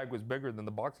 the bag was bigger than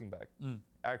the boxing bag,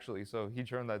 actually. So he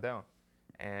turned that down,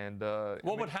 and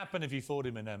What would happen if you fought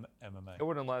him in MMA? it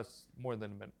wouldn't last more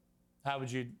than a minute. How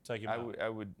would you take him out? I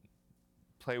would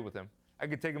play with him. I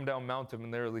could take him down, mount him,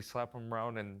 and literally slap him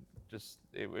around, and just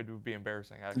it would be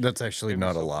embarrassing. Actually. That's actually It was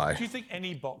not a so- lie. Do you think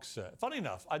any boxer? Funny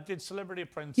enough, I did Celebrity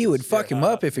Apprentice. he would fuck him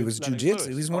up if it with was Lennox jiu-jitsu.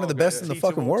 Lewis. He's one of the Okay, best yeah. in the Tito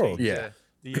fucking world. Ortiz, Yeah.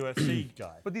 The UFC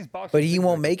guy. But these boxers. But he think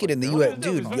won't they make can it in the fight. UFC. No, it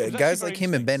Dude, was very guys like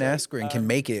him and Ben interesting. Askren can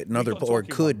make it in we other, got or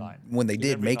talking could one night, when they because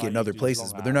did every make it night in you other do places,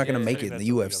 long but they're not going to hours, make it sitting in the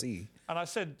there UFC. talking. And I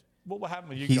said, what will happen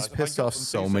with you He's guys? if I pissed got off them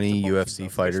so two many sets of boxing UFC gloves, they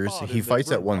fighters. sparred He in the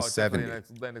fights at room.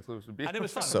 170. Then it would be. And it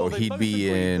was fun. So Well, they he'd both be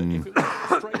agreed that in if it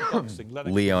was straight boxing,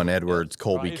 Lennox Leon would win. Edwards,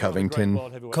 Colby Right? He's one of the great Covington.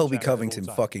 world heavyweight Colby champions of all Covington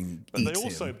time. fucking But they eats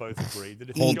also him. both agreed that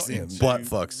if Holds he got him. into Butt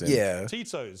fucks him. Yeah.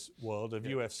 Tito's world of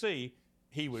UFC,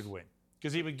 he would win.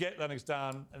 Because he would get Lennox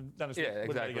down and Lennox Yeah, wouldn't let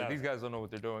exactly. it go. These guys don't know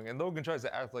what they're doing, and Logan tries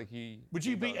to act like he. Would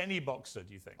you he beat does. any boxer,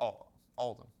 do you think? Oh,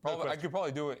 all of them. Probably, I question. could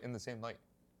probably do it in the same night.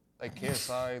 Like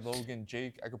KSI, Logan,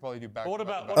 Jake. I could probably do back. But what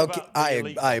about- back. what Okay, about the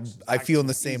elite boxers? I feel in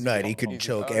the Actually, same night he Easy. could Easy.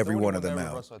 choke The every only one of that them ever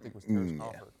out. wrestled, I think was Terrence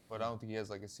Crawford, but I don't think he has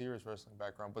like a serious wrestling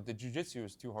background. But the jiu-jitsu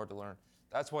is too hard to learn.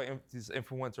 That's why these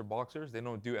influencer boxers, they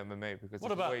don't do MMA because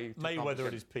What it's about way too Mayweather at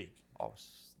complicated. his peak? Oh,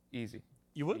 easy.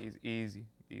 You would? Easy.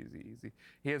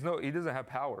 He doesn't have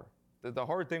power. The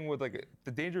hard thing with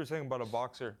the dangerous thing about a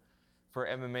boxer for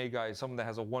MMA guys, someone that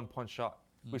has a one-punch shot.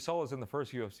 We saw this in the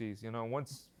first UFCs.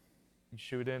 Once you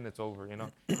shoot in, it's over. You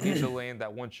need to land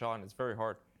that one shot, and it's very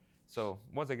hard. So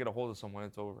once they get a hold of someone,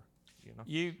 it's over.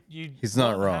 He's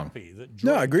not weren't wrong. happy that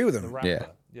No, I Drake, agree with the him. rapper, Yeah.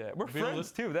 Yeah, we're Reveal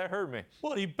friends too. That hurt me.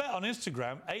 Well, he bet on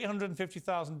Instagram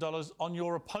 $850,000 on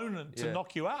your opponent to Yeah.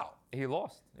 knock you out. He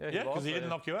lost. Yeah, because he didn't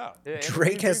knock you out. Yeah, and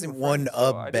Drake we hasn't were won friends, so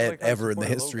a I did bet like how he ever in the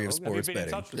supported history of Logan. sports Have you been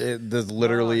in betting. touch with him? There's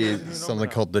literally No, I didn't something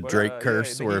know called the that. Drake But,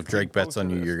 curse, yeah, where he if Drake bets on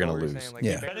you, posted a you're gonna story lose. saying, like,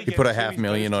 Yeah. he bet He put a Against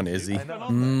 $500,000 on Izzy. Izzy. It's been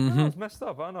on there. No, it's messed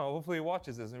up. I don't know. Hopefully he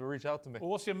watches this and he'll reach out to me. Well,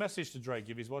 what's your message to Drake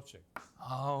if he's watching?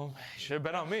 Should have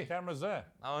been on me. Camera's there.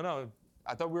 I don't know.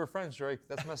 I thought we were friends, Drake.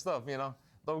 That's messed up,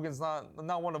 Logan's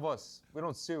not one of us. We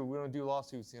don't sue. We don't do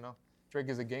lawsuits, Drake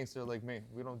is a gangster like me.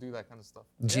 We don't do that kind of stuff.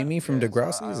 Jimmy from So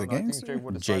Degrassi I is a don't know. I think gangster? Drake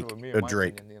would have sided Jake, with me, in my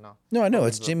Drake. opinion, No, I know.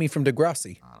 It's Logan's a- Jimmy from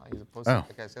Degrassi. I don't know, he's a pussy. Oh.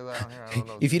 Like I say that on here. I don't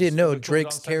know. If you didn't know, Put it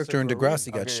Drake's on character in Sunset for a Degrassi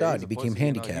Okay, got yeah, shot. he's He a became pussy,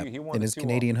 handicapped he in wanted his to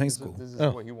Canadian high this is- school. This is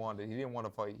what he wanted. He didn't want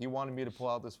to fight. He wanted me to pull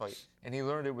out this fight, and he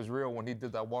learned it was real when he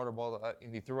did that water ball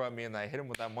and he threw at me, and I hit him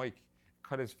with that mic,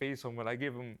 cut his face open. I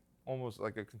gave him almost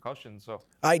like a concussion. So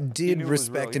I knew did it was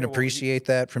respect real. and Well, appreciate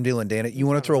that from Dylan Dana. You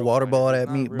want to not throw a real water fighter. ball He's at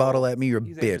me, not real. bottle at me, you're a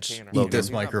He's an bitch. entertainer. Eat Logan. this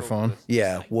He's not built for microphone. this.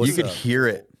 Yeah, what's You could up? hear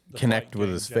it The connect fight with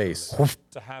game his face. generally,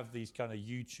 to have these kind of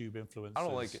YouTube influencers. I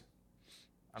don't like it.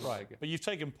 I don't like it. But you've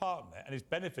taken part in it, and it's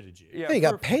benefited you. Yeah, Hey, you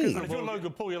got for- paid. because And of if you're Logan-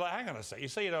 Logan Paul, you're like, hang on a sec. You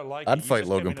say you don't like I'd it. you fight just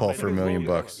Logan give me Paul the for $1 benefit of million the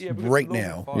doubt. bucks. Yeah, because Right Logan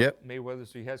now. fought Yep. Mayweather,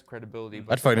 so he has credibility.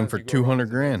 but I'd fight him sometimes for you go around 200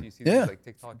 these grand. events, you see Yeah, these,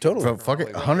 TikTok totally. kids Fuck it,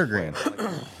 like, 100 oh, grand. like,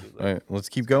 All right, let's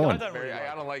keep I going. don't really like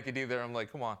I don't like it either. I'm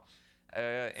like, come on.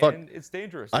 Fuck. And it's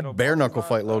dangerous. I'd bare knuckle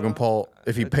fight Logan Paul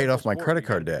if he paid off my credit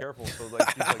card debt. Careful. So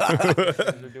like, these, like,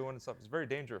 they're doing and stuff. It's very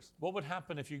dangerous. What would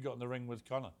happen if you got in the ring with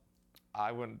Conor?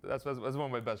 I wouldn't. That's one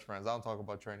of my best friends. I don't talk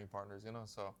about training partners,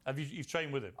 So. You've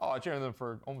trained with him? Oh, I trained with him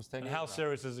for almost 10 And years. how now.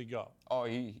 serious has it got? Oh,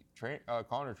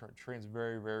 Connor trains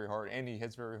very, very hard, and he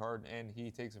hits very hard, and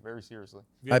he takes it very seriously.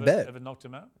 Have you I ever, bet. Ever knocked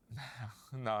him out?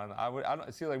 No, I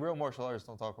don't see like real martial artists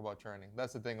don't talk about training.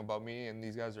 That's the thing about me, and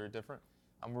these guys are different.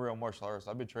 I'm a real martial artist.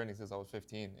 I've been training since I was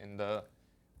 15, and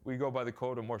we go by the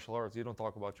code of martial arts. You don't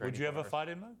talk about training. Would you ever partners. fight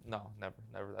him though? No, never.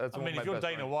 That's I one mean, of my if you're best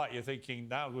Dana friends. White, you're thinking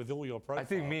now with all your profile. I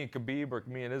think me and Khabib or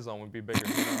me and Islam would be bigger.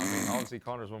 Obviously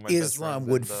Connor's one of my best Islam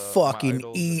friends would and, my fucking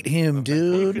idols eat and him, my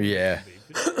dude. mentors. Yeah.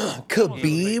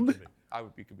 Khabib? I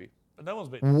would be Khabib. But no one's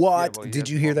been. What? well, he Did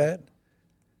has you hear fought me. that?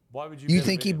 Why would you? You bet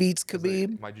think he him? beats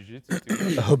Khabib? My jiu-jitsu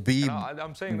too. Habib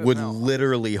I'm saying this would now.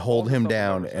 literally hold All the him stuff I've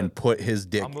down ever and said, put his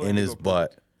dick I'm willing in to his go prove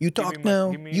butt. it. You Give talk me my-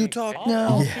 now. give me- You talk I'll-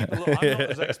 now. Look, I'm not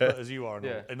as expert as you are in,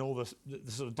 Yeah. in all this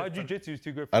sort of My different. jiu-jitsu is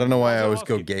too good for I don't know me. why I I'll always ask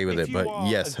go you, gay with if it, you but are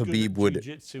yes, as good Habib at would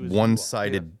jiu-jitsu as you are,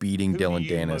 one-sided beating who do Dylan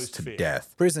you Danis most to fear?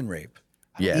 death. Prison rape.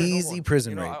 Yeah. Easy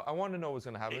prison rape. I want to know what's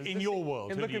going to happen. In It's the your same-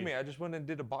 world, And who look do at you- me. I just went and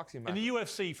did a boxing match. In the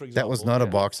UFC, for example. That was not a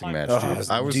yeah. boxing match, Oh, dude.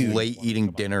 I was dude. late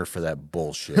eating dinner for that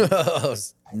bullshit.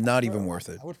 Not even worth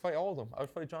it. I would fight all of them. I would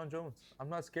fight John Jones. I'm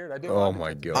not scared. I did. Oh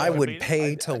my god. I would mean,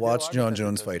 pay to watch John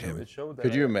Jones fight him.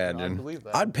 Could you imagine?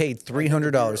 I'd pay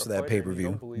 $300 for that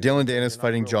pay-per-view. Dylan Danis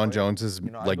fighting John Jones is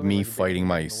like me fighting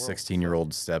my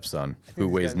 16-year-old stepson who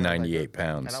weighs 98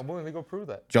 pounds. And I'm willing to go prove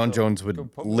that. John So, Jones go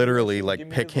would poke me. literally Give like me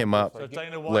pick his him number, up so I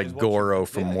Dana can- White like is watching. Goro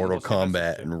from Yeah, Mortal what's the message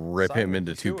Kombat to and rip him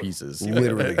into two Do it. pieces. Give me the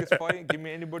Literally. biggest fight. Give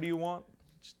me anybody you want.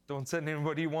 Just don't send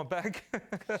anybody you want back.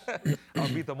 I'll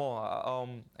beat them all.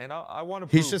 And I want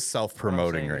to. He's just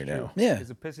self-promoting right now. Yeah. Because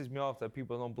it pisses me off that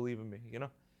people don't believe in me.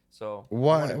 So.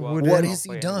 Why I wanna go out would there What and has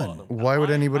I'll he play any done? one of them. Why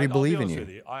would anybody I'll be believe in honest you?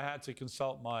 with I had to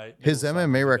consult my. His middle son,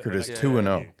 MMA who's a record bit of is an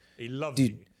 2-0. expert. He loves Dude,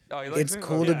 you. Oh, you like it's me?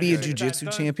 cool Okay. to be a Yeah, jiu-jitsu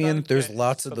don't champion. There's get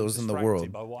lots of sort of those in the distracted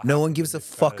world. by what No one happened gives a with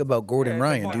this fuck guy. about Gordon Yeah,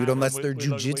 Ryan, what dude, happened unless with- they're with,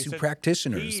 like, what he jiu-jitsu said,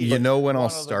 practitioners. he You is know when I'll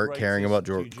one of the start caring greatest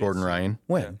about Gordon jiu-jitsu Ryan?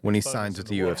 When? When he fighters signs with in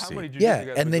the the world. How UFC. many jiu-jitsu Yeah, guys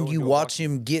and would then go you into a watch boxing?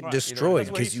 him get Right, destroyed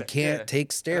that's what he because you said. can't Yeah.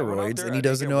 take And I went out steroids there, and I he didn't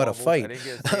doesn't get know how to wobbled, I fight. didn't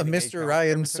get standing Mr. eight count.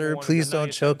 Ryan, Every sir, single one please of don't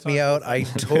them. choke me out. I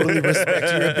totally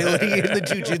respect your ability in the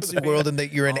jiu-jitsu world and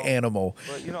that you're an animal.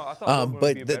 But, you know, I thought Logan would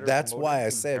be a But better that's promoter. why He I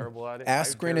was said terrible at it.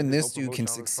 Askren and this dude can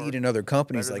succeed in other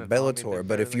companies like Bellator,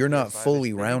 but if you're not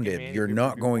fully rounded, you're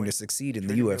not going to succeed in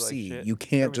the UFC. You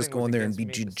can't just go in there and be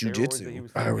jiu-jitsu.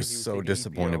 I was so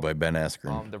disappointed by Ben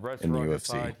Askren in the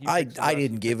UFC. I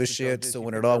didn't give a shit. So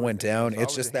when it all went down,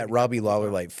 it's just that Robbie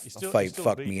Lawler fight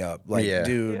fucked me up. Like, Yeah.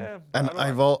 dude, And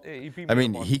I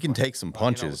mean, he can take some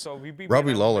punches.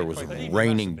 Robbie Lawler was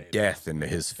raining death into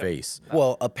his face.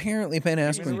 well, apparently Ben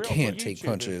Askren can't take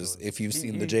punches. If you've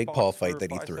seen the Jake Paul fight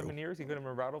that he threw,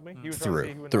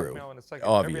 Threw.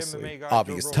 Obviously.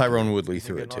 Tyrone Woodley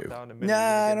threw it too.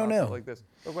 Nah, I don't know.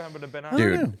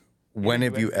 Dude, when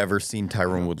have you ever seen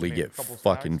Tyrone Woodley get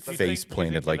fucking face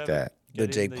planted like that? The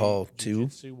Jake Paul 2,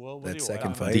 that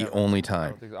second fight. The only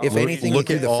time. If anything, Look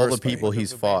he at threw the all the first people fight.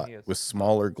 he's fought with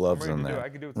smaller gloves than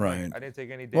that. Right. I didn't take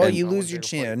any Well, damage. you I lose wanted your to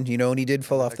fight. chin, you know, and he did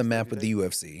fall off the map with the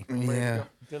UFC. Yeah.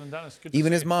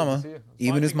 Even his mama.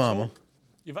 Even his mama.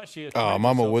 Oh,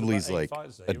 Mama Woodley's like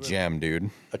a gem, dude.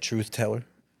 A truth teller.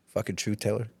 Fucking truth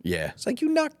teller. Yeah. It's like, you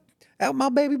knocked out my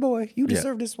baby boy. You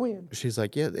deserve this win. She's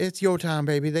like, yeah, it's your time,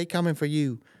 baby. They coming for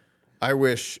you. I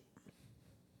wish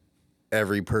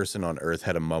every person on earth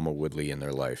had a Mama Woodley in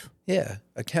their life. Yeah.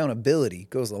 Accountability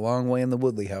goes a long way in the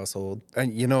Woodley household.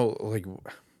 And, you know, like,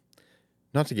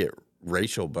 not to get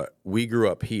racial, but we grew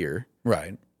up here.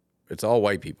 Right. It's all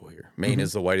white people here. Maine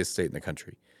is the whitest state in the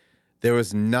country. There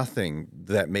was nothing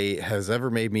that has ever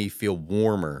made me feel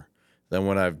warmer than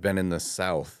when I've been in the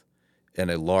South and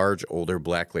a large, older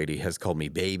black lady has called me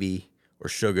baby or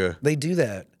sugar. They do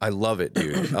that. I love it,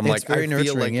 dude. I'm It's like, very I feel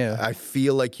nurturing, like yeah. I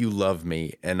feel like you love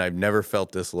me, and I've never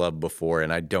felt this love before,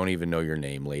 and I don't even know your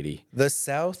name, lady. The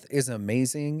South is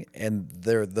amazing, and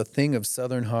the thing of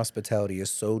Southern hospitality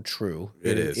is so true.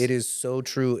 It is. It is so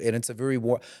true, and it's a very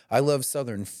I love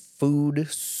Southern food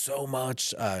so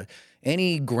much.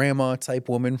 Any grandma type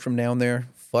woman from down there,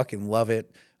 fucking love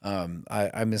it.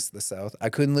 I miss the South. I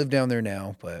couldn't live down there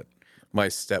now, but My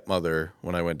stepmother,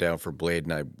 when I went down for Blade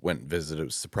and I went and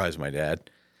visited, surprised my dad.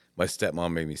 My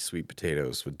stepmom made me sweet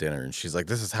potatoes with dinner, and she's like,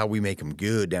 "This is how we make them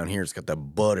good down here. It's got the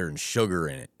butter and sugar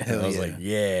in it." And Hell I was yeah. like,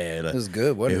 "Yeah, it was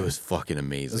good. Wasn't it was fucking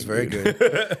amazing. It was very dude."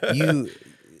 good.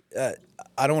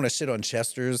 I don't want to shit on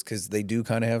Chester's because they do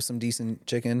kind of have some decent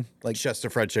chicken. Like, Chester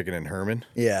Fried Chicken in Herman.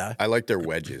 yeah. I like their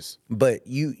wedges. But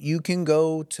you can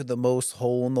go to the most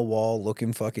hole in the wall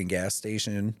looking fucking gas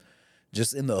station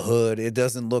just in the hood. It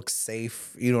doesn't look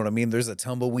safe. You know what I mean? There's a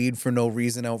tumbleweed for no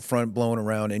reason out front blowing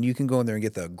around, and you can go in there and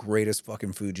get the greatest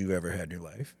fucking food you've ever had in your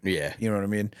life. Yeah. You know what I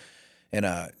mean? And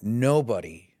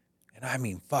nobody, and I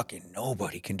mean fucking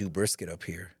nobody, can do brisket up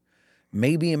here.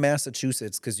 Maybe in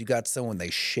Massachusetts because you got someone they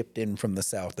shipped in from the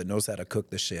South that knows how to cook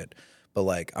the shit. But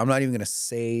like, I'm not even gonna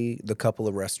say the couple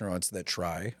of restaurants that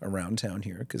try around town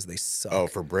here because they suck. Oh,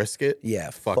 for brisket? Yeah,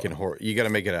 Fucking horror. You got to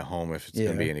make it at home if it's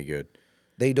going to be any good.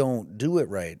 They don't do it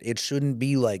right. It shouldn't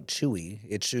be like chewy.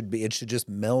 It should just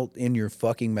melt in your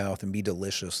fucking mouth and be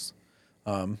delicious.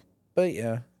 But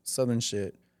yeah, Southern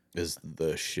shit. Is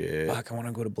the shit. Fuck, I want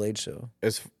to go to Blade Show.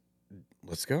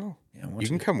 Let's go. Yeah, I want You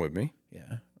can come with me.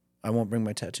 Yeah, I won't bring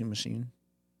my tattoo machine.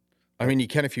 I mean, you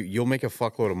can if you'll make a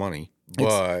fuckload of money,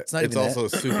 but it's not it's even also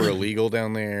super illegal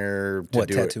down there to What,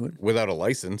 do tattooing? it without a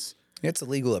license. It's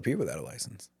illegal up here without a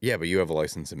license. Yeah, but you have a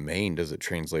license in Maine. Does it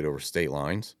translate over state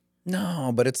lines?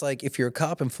 No, but it's like if you're a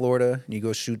cop in Florida and you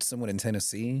go shoot someone in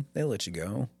Tennessee, they'll let you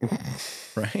go,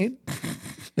 right?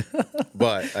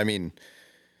 But I mean,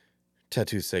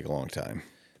 tattoos take a long time.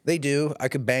 They do. I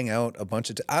could bang out a bunch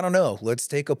of. I don't know. Let's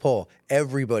take a poll.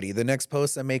 Everybody, the next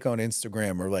post I make on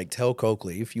Instagram or like tell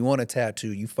Coakley if you want a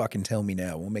tattoo, you fucking tell me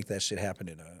now. We'll make that shit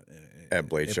happen At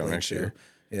Blade Show next year.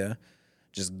 Yeah,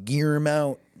 just gear them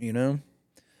out. You know.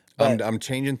 I'm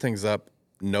changing things up.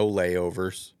 No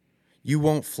layovers. You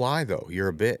won't fly though. You're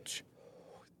a bitch.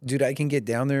 Dude, I can get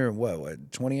down there in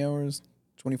what 20 hours,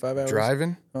 25 hours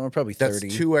Driving? Oh, probably That's 30.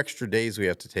 2 extra days we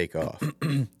have to take off.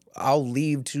 I'll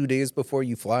leave 2 days before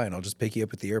you fly, and I'll just pick you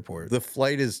up at the airport. The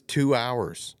flight is 2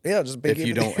 hours. Yeah, I'll just pick If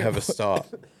you up at don't the have a stop.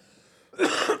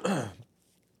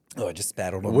 Oh, I just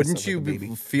spat on Wouldn't myself you like a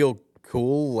baby. feel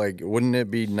cool? Like, wouldn't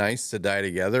it be nice to die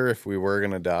together if we were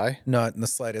gonna die? Not in the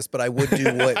slightest, but I would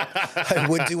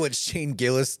do what Shane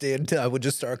Gillis did. I would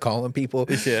just start calling people.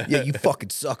 Yeah. Yeah, you fucking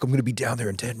suck. I'm gonna be down there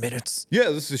in 10 minutes. Yeah,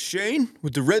 this is Shane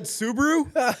with the red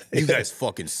Subaru. You guys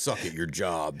fucking suck at your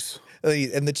jobs.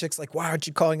 And the chick's like, why aren't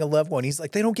you calling a loved one? He's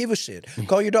like, they don't give a shit.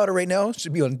 Call your daughter right now.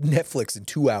 She'll be on Netflix in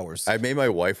 2 hours. I made my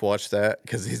wife watch that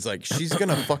because he's like, she's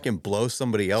gonna fucking blow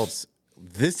somebody else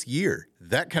this year.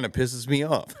 That kind of pisses me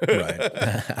off. Right.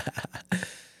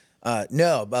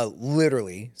 No, but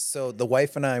literally. So the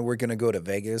wife and I were going to go to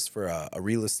Vegas for a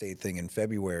real estate thing in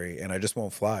February, and I just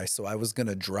won't fly. So I was going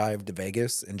to drive to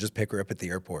Vegas and just pick her up at the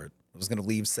airport. I was going to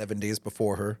leave 7 days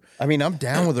before her. I mean, I'm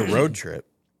down with a road trip.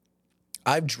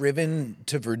 I've driven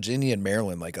to Virginia and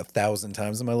Maryland like 1,000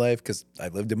 times in my life because I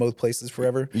lived in both places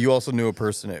forever. You also knew a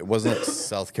person. It wasn't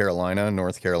South Carolina,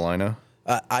 North Carolina.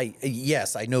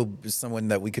 Yes, I know someone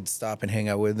that we could stop and hang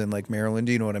out with in like Maryland.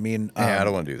 Do you know what I mean? Yeah, I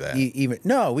don't want to do that.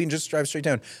 No, we can just drive straight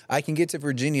down. I can get to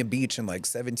Virginia Beach in like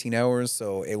 17 hours.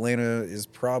 So Atlanta is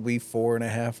probably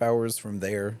 4.5 hours from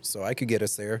there. So I could get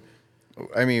us there.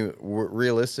 I mean,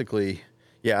 realistically,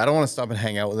 yeah, I don't want to stop and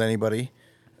hang out with anybody.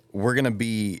 We're gonna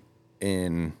be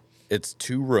it's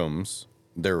 2 rooms.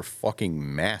 They're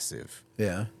fucking massive.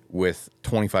 Yeah. With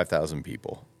 25,000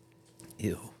 people.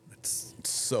 Ew. That's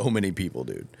So many people,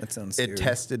 dude. That sounds scary. It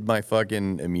tested my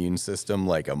fucking immune system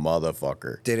like a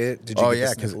motherfucker. Did it? Did you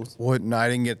get the sniffles? No, I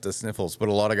didn't get the sniffles, but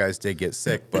a lot of guys did get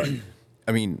sick. But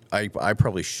I mean, I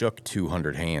probably shook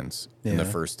 200 hands in the Yeah.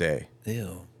 first day.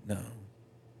 Ew. No.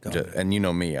 And you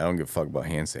know me, I don't give a fuck about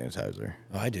hand sanitizer.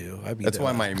 Oh, I do. That's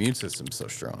why my immune system's so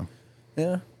strong.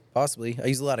 Yeah, possibly. I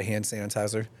use a lot of hand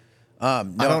sanitizer. No,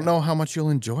 I don't know how much you'll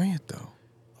enjoy it though.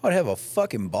 I'd have a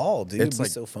fucking ball, dude. It's It'd like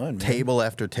be so fun, man. table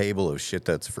after table of shit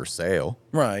that's for sale.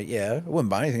 Right, yeah. I wouldn't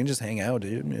buy anything, just hang out,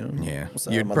 dude. You know? Yeah, What's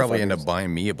up, you'd probably end motherfuckers? up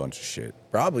buying me a bunch of shit.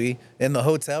 Probably. In the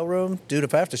hotel room? Dude,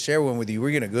 if I have to share one with you,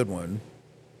 we're getting a good one.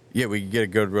 Yeah, we could get a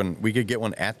good one. We could get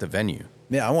one at the venue.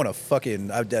 Yeah, I want to fucking...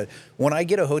 when I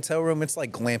get a hotel room, it's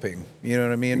like glamping. You know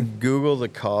what I mean? Google the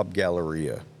Cobb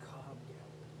Galleria.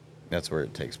 That's where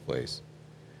it takes place.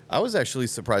 I was actually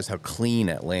surprised how clean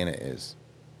Atlanta is.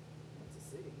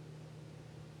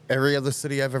 Every other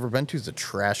city I've ever been to is a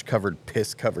trash-covered,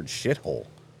 piss-covered shithole.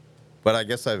 But I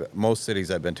guess most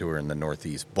cities I've been to are in the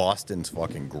Northeast. Boston's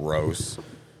fucking gross.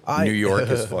 New York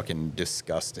is fucking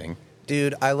disgusting.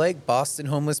 Dude, I like Boston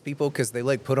homeless people because they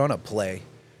like put on a play.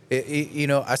 You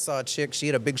know, I saw a chick, she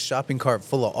had a big shopping cart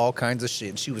full of all kinds of shit,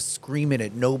 and she was screaming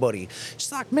at nobody.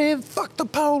 She's like, man, fuck the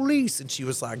police. And she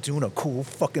was like doing a cool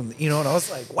fucking, you know, and I was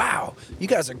like, wow, you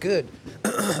guys are good.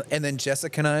 And then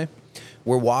Jessica and I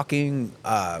were walking,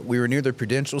 we were near the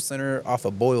Prudential Center off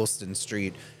of Boylston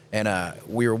Street, and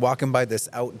we were walking by this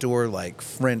outdoor, like,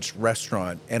 French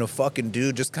restaurant, and a fucking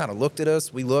dude just kind of looked at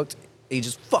us. We looked. He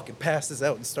just fucking passes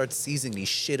out and starts seizing. He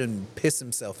shit and piss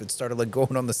himself. It started like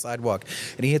going on the sidewalk,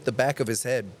 and he hit the back of his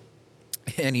head.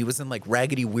 And he was in like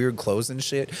raggedy, weird clothes and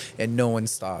shit, and no one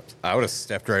stopped. I would have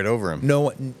stepped right over him. No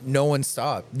one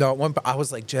stopped. Not one. I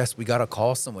was like, Jess, we gotta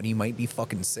call someone. He might be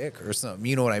fucking sick or something.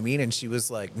 You know what I mean? And she was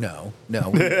like, no.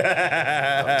 That's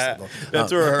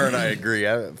where her and I agree.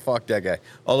 Fuck that guy.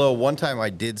 Although one time I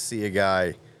did see a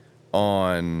guy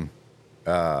on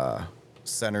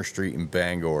Center Street in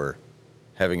Bangor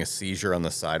having a seizure on the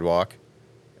sidewalk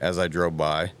as I drove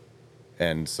by.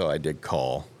 And so I did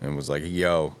call and was like,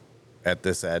 yo, at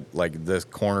this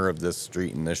corner of this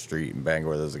street and this street in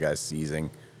Bangor, there's a guy seizing.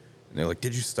 And they're like,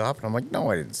 did you stop? And I'm like, no,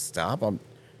 I didn't stop. I'm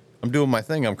doing my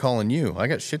thing. I'm calling you. I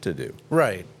got shit to do.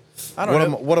 Right. I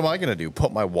don't know. What am I going to do?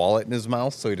 Put my wallet in his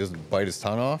mouth so he doesn't bite his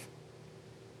tongue off?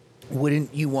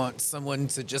 Wouldn't you want someone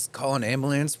to just call an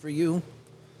ambulance for you?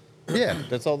 Yeah,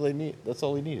 that's all they need. That's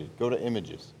all he needed. Go to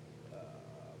images.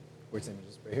 Where's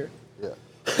images? Right here?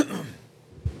 Yeah.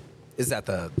 Is that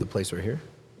the place right here?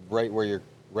 Right where you're,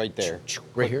 right there.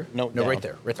 Right here? No, No, down. right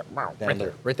there. Right there. Down Right there.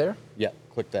 there. Right there? Yeah,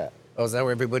 click that. Oh, is that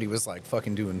where everybody was like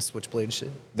fucking doing switchblade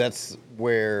shit? That's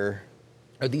where,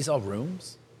 Are these all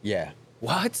rooms? yeah.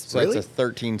 What? So really? it's a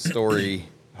 13-story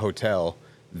hotel.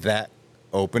 That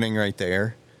opening right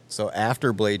there. So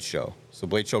after Blade Show. So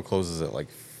Blade Show closes at like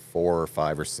 4 or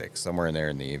 5 or 6, somewhere in there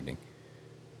in the evening.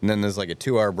 And then there's like a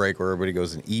 2-hour break where everybody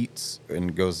goes and eats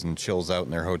and goes and chills out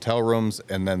in their hotel rooms.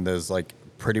 And then there's like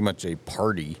pretty much a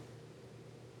party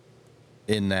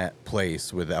in that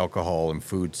place with alcohol and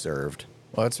food served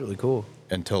Oh, that's really cool.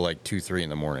 until like 2, 3 in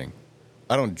the morning.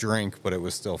 I don't drink, but it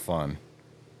was still fun.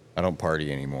 I don't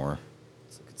party anymore.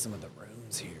 Let's look at some of the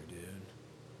rooms here, dude.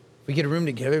 If we get a room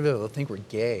together, they'll think we're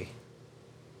gay.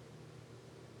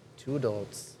 2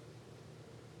 adults.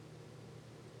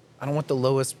 I don't want the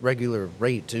lowest regular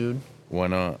rate, dude. Why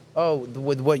not? Oh,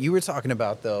 with what you were talking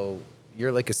about though,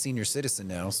 you're like a senior citizen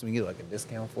now, so we can get like a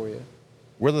discount for you.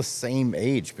 We're the same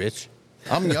age, bitch.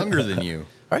 I'm younger than you.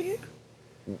 Are you?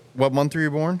 What month were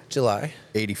you born? July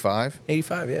 85?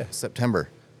 85, yeah. September.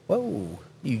 Whoa,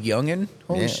 you youngin'?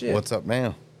 Holy Yeah, shit. what's up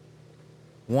now?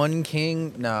 One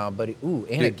king? Nah, buddy. Ooh,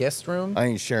 and a Dude, guest room? I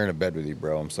ain't sharing a bed with you,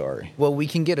 bro. I'm sorry. Well, we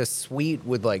can get a suite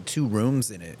with like 2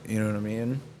 rooms in it. You know what I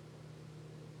mean?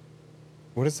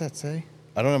 What does that say?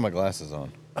 I don't have my glasses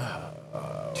on.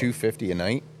 $250 a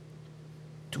night?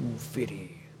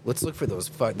 250. Let's look for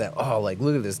those. Like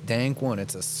look at this dank one.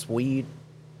 It's a suite.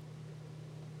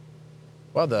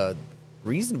 Wow, the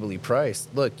reasonably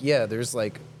priced. Look, yeah, there's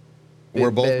like. We're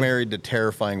both bed. married to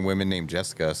terrifying women named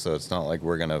Jessica, so it's not like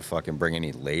we're gonna fucking bring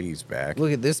any ladies back.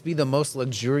 Look at this. Be the most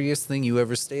luxurious thing you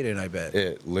ever stayed in. I bet.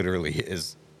 It literally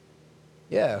is.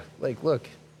 Yeah, like look.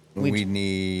 We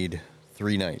need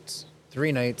 3 nights.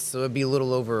 3 nights, so it'd be a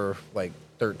little over like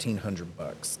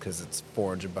 $1,300 because it's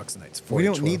 $400 a night. It's We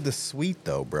don't 412. need the suite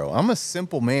though, bro. I'm a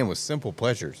simple man with simple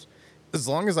pleasures. As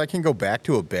long as I can go back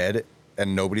to a bed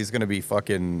and nobody's gonna be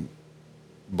fucking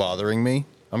bothering me,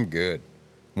 I'm good.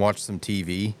 Watch some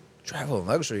TV. Travel in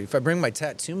luxury. If I bring my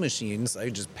tattoo machines, I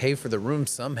just pay for the room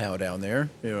somehow down there.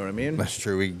 You know what I mean? That's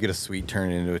true. We could get a suite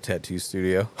turned into a tattoo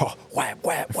studio Oh, whap,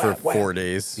 whap, for whap, whap. 4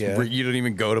 days. Yeah. You don't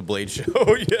even go to Blade Show.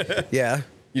 Yeah. Yeah.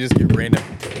 You just get random.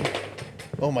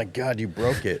 Oh my God, you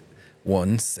broke it.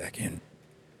 1 second.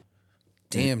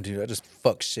 Damn, dude, I just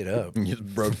fucked shit up. You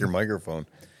just broke your microphone.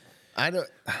 I'm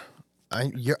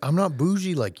not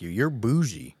bougie like you. You're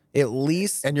bougie. At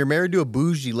least And you're married to a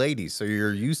bougie lady, so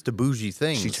you're used to bougie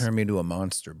things. she turned me into a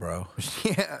monster, bro.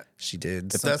 Yeah. She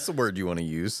did. If that's the word you want to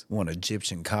use. Want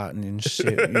Egyptian cotton and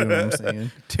shit. You know what I'm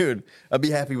saying? Dude, I'd be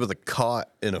happy with a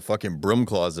cot in a fucking broom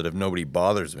closet if nobody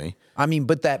bothers me. I mean,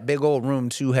 but that big old room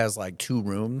too has like 2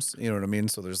 rooms. You know what I mean?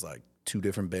 So there's like 2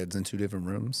 different beds in 2 different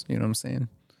rooms. You know what I'm saying?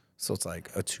 So it's like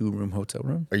a 2-room hotel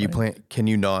room. Are you playing? Can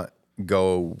you not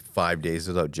go 5 days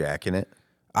without jacking it?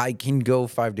 I can go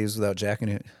 5 days without jacking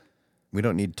it. We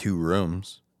don't need 2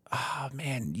 rooms. Oh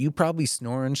man, you probably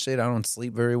snore and shit. I don't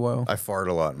sleep very well. I fart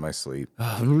a lot in my sleep.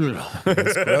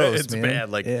 It's gross, It's man. bad.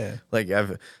 Like, yeah. like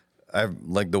I've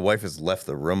like the wife has left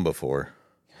the room before.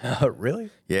 Really?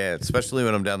 Yeah, especially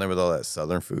when I'm down there with all that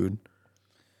southern food.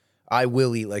 I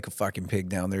will eat like a fucking pig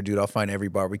down there, dude. I'll find every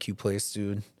barbecue place,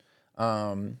 dude.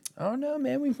 I don't know,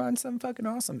 man. We find something fucking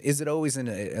awesome. Is it always in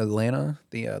Atlanta?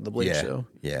 The Blade Yeah, Show?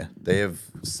 yeah. They have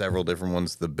several different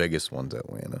ones. The biggest one's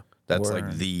Atlanta. That's like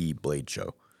Word. the Blade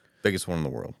Show, biggest one in the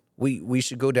world. We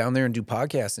should go down there and do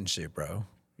podcasts and shit, bro.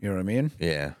 You know what I mean?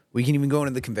 Yeah. We can even go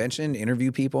into the convention,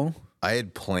 interview people. I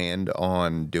had planned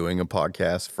on doing a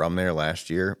podcast from there last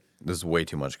year. There's way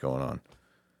too much going on.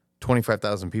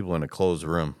 25,000 people in a closed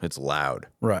room. It's loud.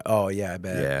 Right. Oh, yeah, I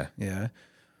bet. Yeah.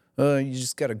 Yeah. You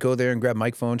just got to go there and grab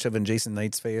microphone, shove in Jason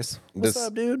Knight's face. What's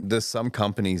up, dude? There's some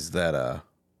companies that,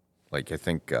 like I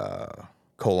think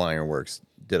Coal Ironworks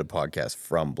did a podcast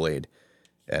from Blade.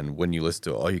 And when you listen to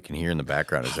it, all you can hear in the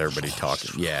background is everybody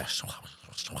talking. Yeah.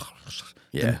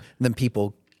 Yeah. And then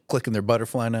people clicking their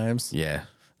butterfly knives. Yeah.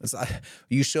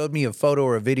 You showed me a photo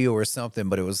or a video or something,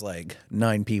 but it was like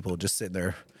 9 people just sitting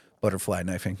there butterfly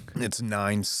knifing. It's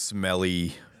 9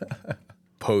 smelly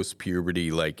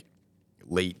post-puberty, like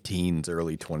late teens,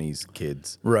 early 20s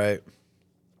kids. Right.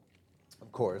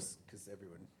 Of course, because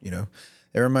everyone, you know.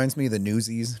 It reminds me of the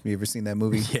Newsies. Have you ever seen that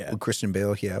movie? Yeah. With Christian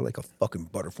Bale? Yeah, like a fucking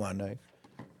butterfly knife.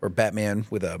 Or Batman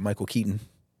with Michael Keaton.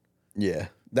 Yeah.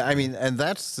 I mean, and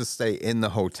that's to stay in the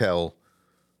hotel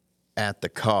at the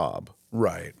Cobb.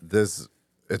 Right.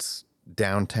 It's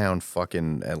downtown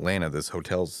fucking Atlanta. There's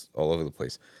hotels all over the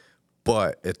place.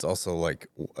 But it's also like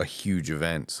a huge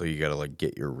event, so you got to like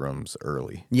get your rooms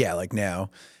early. Yeah, like now.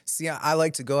 See, I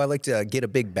like to go. I like to get a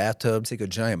big bathtub, take a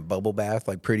giant bubble bath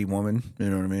like Pretty Woman. You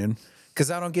know what I mean? Because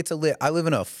I don't get to live. I live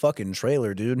in a fucking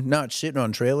trailer, dude. Not shitting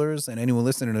on trailers and anyone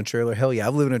listening to a trailer. Hell yeah,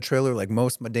 I've lived in a trailer like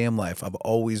most of my damn life. I've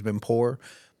always been poor.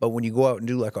 But when you go out and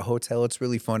do like a hotel, it's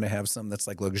really fun to have something that's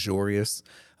like luxurious.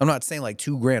 I'm not saying like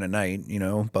 $2,000 a night, you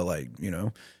know, but like, you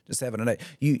know, just having a night.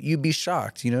 You'd be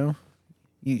shocked, you know?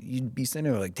 You'd be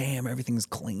sitting there like, damn, everything's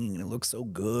clean. It looks so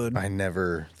good. I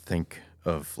never think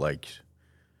of like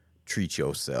treat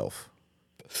yourself.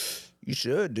 You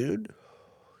should, dude.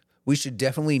 We should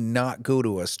definitely not go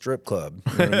to a strip club.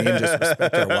 You know what I mean? Just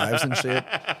respect our wives and shit.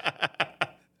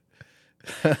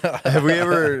 Have we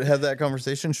ever had that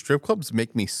conversation? Strip clubs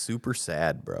make me super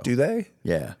sad, bro. Do they?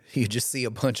 Yeah. You just see a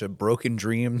bunch of broken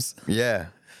dreams. Yeah.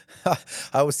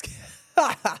 I was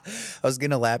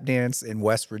getting a lap dance in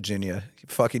West Virginia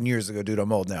fucking years ago, dude.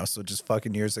 I'm old now, so just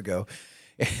fucking years ago.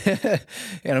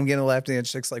 And I'm getting a lap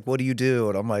dance. Chick's like, what do you do?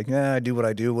 And I'm like, I do what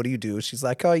I do. What do you do? She's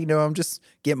like, oh, I'm just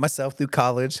getting myself through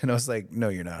college. And I was like, no,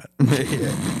 you're not.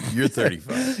 You're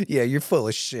 35. Yeah, you're full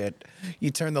of shit.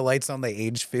 You turn the lights on, they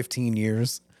age 15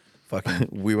 years. Fucking.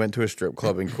 We went to a strip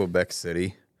club in Quebec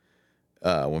City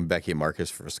when Becky and Marcus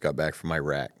first got back from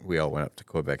Iraq. We all went up to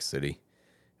Quebec City.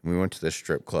 And we went to this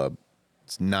strip club.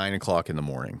 It's 9 o'clock in the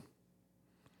morning.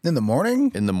 In the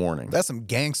morning? In the morning. That's some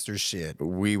gangster shit.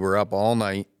 We were up all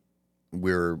night.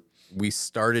 We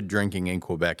started drinking in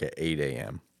Quebec at 8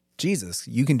 a.m. Jesus,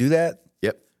 you can do that?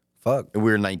 Yep. Fuck. And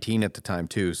we were 19 at the time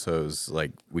too, so it was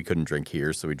like we couldn't drink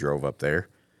here, so we drove up there.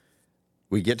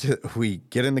 We get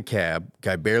in the cab.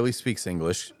 Guy barely speaks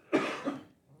English.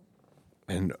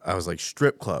 And I was like,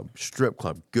 strip club,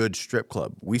 good strip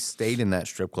club. We stayed in that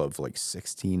strip club for like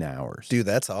 16 hours. Dude,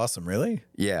 that's awesome. Really?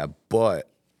 Yeah, but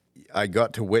I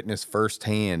got to witness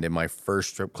firsthand in my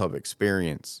first strip club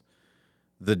experience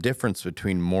the difference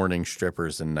between morning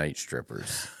strippers and night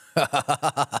strippers.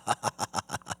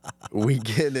 We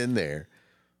get in there,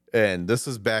 and this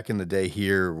was back in the day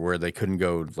here where they couldn't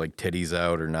go like titties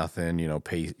out or nothing.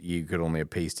 You could only have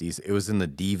pasties. It was in the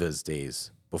Divas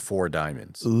days before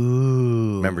diamonds.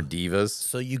 Ooh. Remember Divas?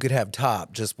 So you could have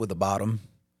top just with the bottom?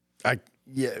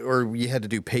 Yeah, or you had to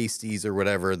do pasties or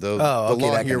whatever. The okay,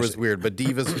 law here was weird, but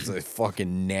Divas was a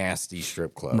fucking nasty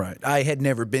strip club. Right. I had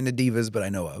never been to Divas, but I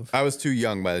know of. I was too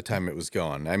young by the time it was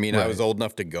gone. I mean, I was old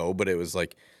enough to go, but it was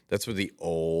like, that's where the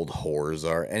old whores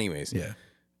are. Anyways. Yeah.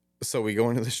 So we go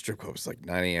into the strip club. It's like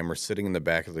 9 a.m. We're sitting in the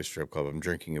back of the strip club. I'm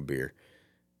drinking a beer.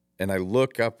 And I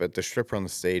look up at the stripper on the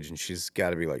stage, and she's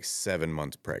got to be like 7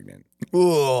 months pregnant.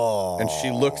 Ooh. And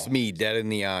she looks me dead in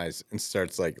the eyes and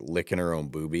starts like licking her own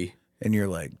boobie. And you're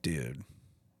like, dude.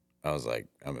 I was like,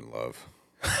 I'm in love.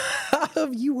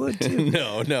 You would too.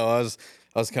 No. I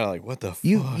was kind of like, what the fuck?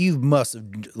 You must have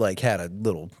like had a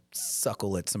little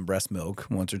suckle at some breast milk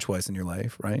once or twice in your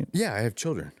life, right? Yeah, I have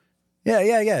children. Yeah.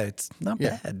 It's not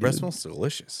bad, dude. Breast milk's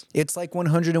delicious. It's like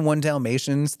 101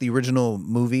 Dalmatians, the original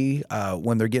movie,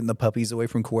 when they're getting the puppies away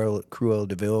from Cruella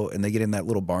de Vil, and they get in that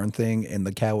little barn thing, and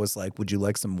the cow was like, would you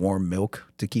like some warm milk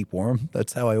to keep warm?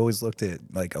 That's how I always looked at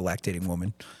like a lactating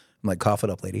woman. I'm like, cough it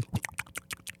up, lady.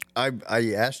 I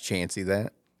asked Chancey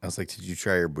that. I was like, did you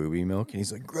try your boobie milk? And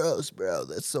he's like, gross, bro.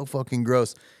 That's so fucking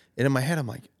gross. And in my head, I'm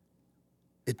like,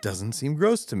 it doesn't seem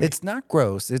gross to me. It's not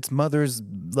gross. It's mother's,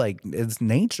 like, it's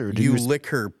nature. You lick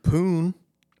her poon.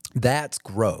 That's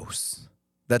gross.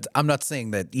 I'm not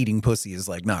saying that eating pussy is,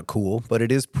 like, not cool, but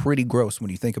it is pretty gross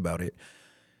when you think about it.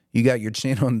 You got your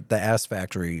chin on the ass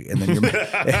factory, and then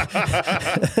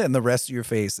and the rest of your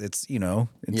face, it's.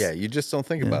 Yeah, you just don't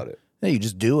think about it. Yeah, you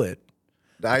just do it.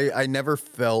 I never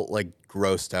felt like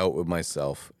grossed out with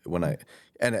myself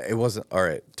and it wasn't, all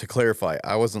right, to clarify,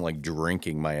 I wasn't like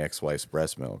drinking my ex-wife's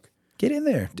breast milk. Get in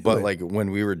there. But like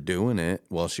when we were doing it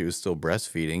while she was still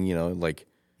breastfeeding, like.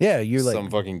 Yeah, you're like. Some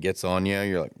fucking gets on you,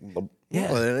 you're like, well,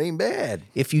 it ain't bad.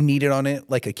 If you knead it on it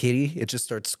like a kitty, it just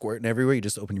starts squirting everywhere. You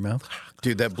just open your mouth.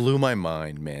 Dude, that blew my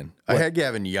mind, man. What? I had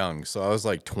Gavin young, so I was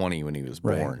like 20 when he was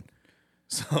born. Right.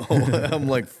 So I'm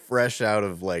like fresh out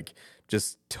of like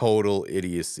just total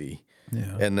idiocy.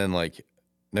 Yeah. And then like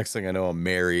next thing I know, I'm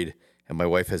married and my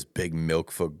wife has big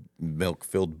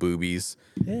milk-filled boobies.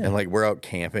 Yeah. And like we're out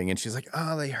camping and she's like,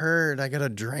 oh, they hurt. I got to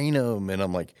drain them. And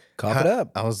I'm like, cough it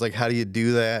up. I was like, how do you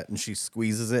do that? And she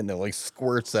squeezes it and it like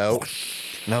squirts out.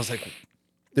 And I was like,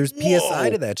 there's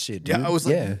PSI to that shit, dude. Yeah, I was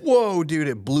like, whoa, dude,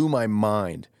 it blew my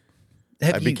mind.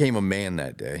 I became a man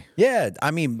that day. Yeah,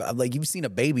 I mean, like you've seen a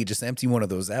baby just empty one of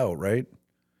those out, right?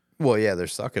 Well, yeah, they're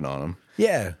sucking on them.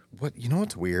 Yeah. You know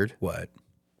what's weird? What?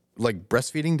 Like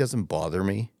breastfeeding doesn't bother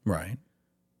me. Right.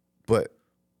 But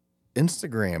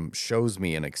Instagram shows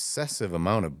me an excessive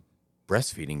amount of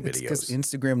breastfeeding videos. Because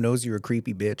Instagram knows you're a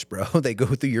creepy bitch, bro. They go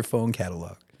through your phone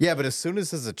catalog. Yeah, but as soon as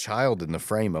there's a child in the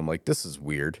frame, I'm like, this is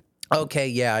weird. Okay,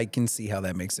 yeah, I can see how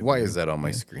that makes it weird. Why is that on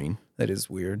my screen? That is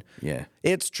weird. Yeah.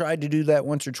 It's tried to do that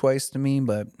once or twice to me,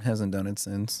 but hasn't done it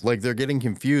since. Like, they're getting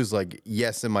confused. Like,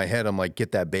 yes, in my head, I'm like,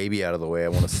 get that baby out of the way. I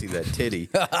want to see that titty.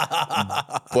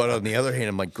 But on the other hand,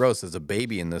 I'm like, gross, there's a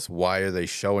baby in this. Why are they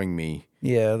showing me?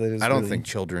 Yeah, that is I don't think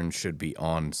children should be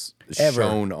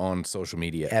shown on social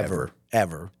media ever.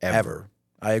 Ever.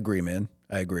 I agree, man.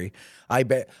 I agree. I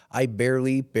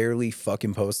barely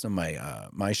fucking post on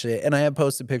my shit, and I have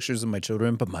posted pictures of my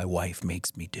children, but my wife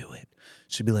makes me do it.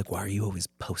 She'd be like, "Why are you always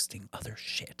posting other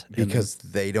shit?" Because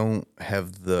they don't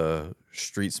have the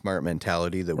street smart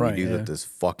mentality that we do. Yeah. That there's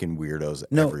fucking weirdos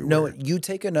everywhere. No. You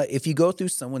take if you go through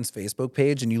someone's Facebook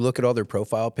page and you look at all their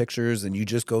profile pictures and you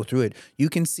just go through it, you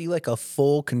can see like a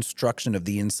full construction of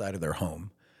the inside of their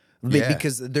home. Yeah.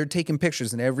 Because they're taking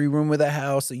pictures in every room of the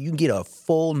house, so you can get a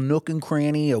full nook and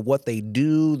cranny of what they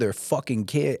do, their fucking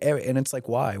kid, and it's like,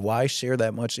 why? Why share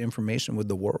that much information with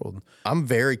the world? I'm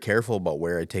very careful about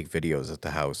where I take videos at the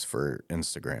house for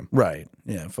Instagram. Right?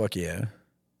 Yeah. Fuck yeah.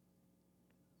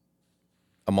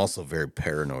 I'm also very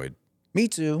paranoid. Me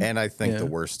too. And I think the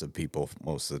worst of people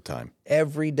most of the time.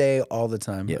 Every day, all the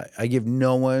time. Yeah. I give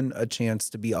no one a chance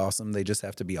to be awesome. They just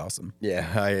have to be awesome. Yeah,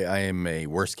 I am a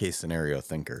worst case scenario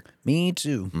thinker. Me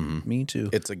too. Me too.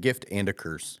 It's a gift and a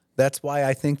curse. That's why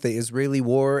I think the Israeli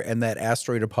war and that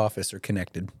asteroid Apophis are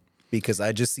connected, because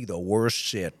I just see the worst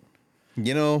shit.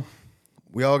 You know,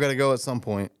 we all got to go at some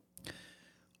point.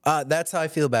 That's how I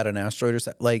feel about an asteroid.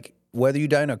 Like, whether you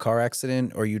die in a car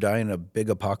accident or you die in a big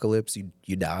apocalypse,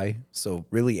 you die. So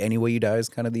really, any way you die is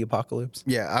kind of the apocalypse.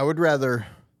 Yeah, I would rather,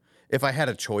 if I had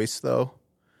a choice though,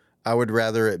 I would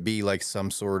rather it be like some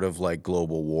sort of like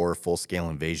global war, full scale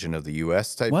invasion of the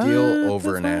U.S. type What deal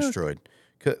over the an fuck? asteroid.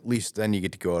 'Cause at least then you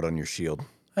get to go out on your shield.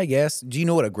 I guess. Do you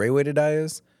know what a great way to die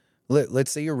is?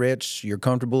 Let's say you're rich, you're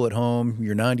comfortable at home,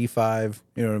 you're 95,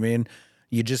 you know what I mean?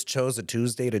 You just chose a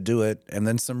Tuesday to do it, and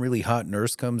then some really hot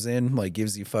nurse comes in, like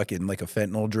gives you fucking like a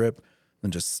fentanyl drip,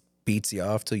 and just beats you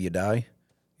off till you die.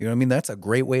 You know what I mean? That's a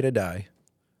great way to die.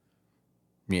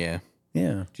 Yeah.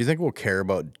 Yeah. Do you think we'll care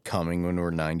about coming when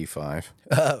we're 95?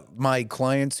 My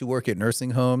clients who work at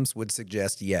nursing homes would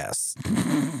suggest yes.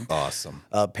 Awesome.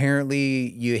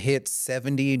 Apparently, you hit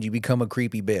 70 and you become a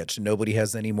creepy bitch. Nobody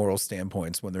has any moral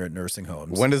standpoints when they're at nursing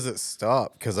homes. When does it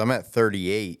stop? Because I'm at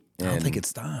 38. I don't think and it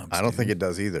stops. I don't think it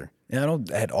does either. Yeah, I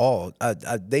don't at all.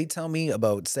 They tell me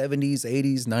about 70s,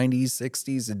 80s, 90s,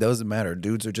 60s. It doesn't matter.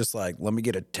 Dudes are just like, let me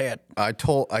get a tat. I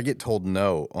get told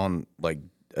no on like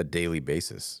a daily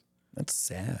basis. That's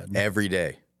sad. Every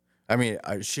day. I mean,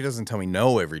 she doesn't tell me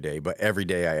no every day, but every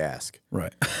day I ask.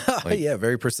 Right. Yeah,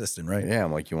 very persistent, right? Yeah,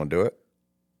 I'm like, you want to do it?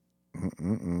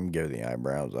 Give her the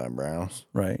eyebrows.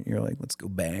 Right. You're like, let's go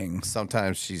bang.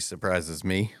 Sometimes she surprises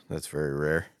me. That's very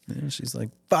rare. And she's like,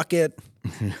 fuck it.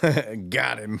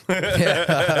 Got him.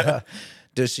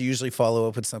 Does she usually follow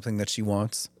up with something that she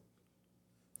wants?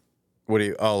 What do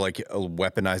you, like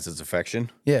weaponizes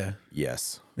affection? Yeah.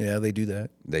 Yes, Yeah, they do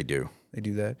that. they do. They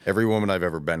do that. Every woman I've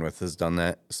ever been with has done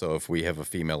that. So if we have a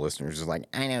female listener who's just like,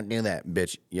 I don't do that,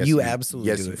 bitch. Yes, You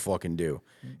absolutely yes, do you it. fucking do.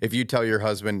 If you tell your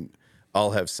husband,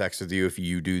 I'll have sex with you if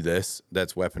you do this,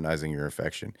 that's weaponizing your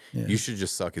affection. Yeah. You should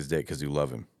just suck his dick because you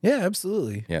love him. Yeah,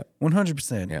 absolutely. Yeah.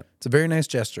 100%. Yeah. It's a very nice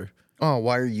gesture. Oh,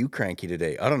 why are you cranky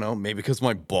today? I don't know. Maybe because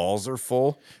my balls are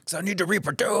full Because I need to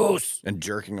reproduce. and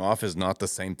jerking off is not the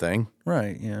same thing.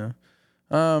 Right, yeah.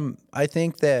 I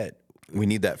think that We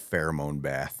need that pheromone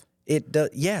bath. it does.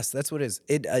 Yes, that's what it is.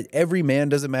 Every man,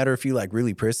 doesn't matter if you like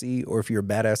really prissy or if you're a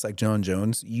badass like John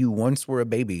Jones, you once were a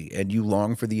baby and you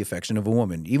long for the affection of a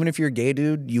woman. Even if you're a gay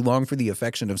dude, you long for the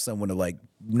affection of someone to like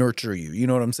nurture you. You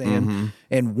know what I'm saying?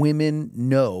 And women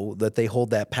know that they hold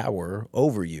that power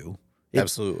over you.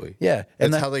 Absolutely. Yeah.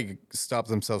 That's And how they stop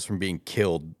themselves from being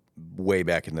killed way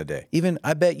back in the day. even,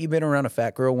 I bet you've been around a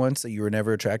fat girl once that you were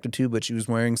never attracted to, but she was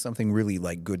wearing something really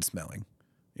like good smelling.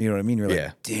 You know what I mean? You're like,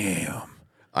 Yeah. damn.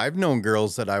 I've known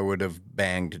girls that I would have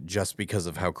banged just because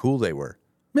of how cool they were.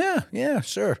 Yeah,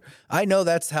 sure. I know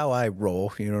that's how I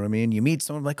roll. You know what I mean? You meet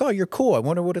someone like, oh, you're cool. I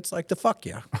wonder what it's like to fuck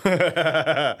you.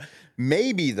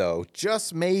 Maybe, though,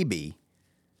 just maybe,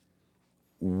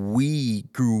 we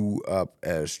grew up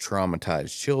as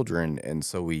traumatized children, and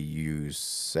so we use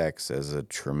sex as a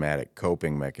traumatic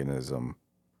coping mechanism,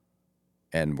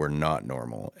 and we're not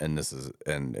normal. And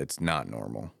it's not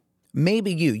normal.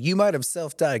 Maybe you might have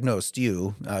self-diagnosed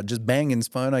you. Just banging's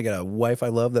fun. I got a wife I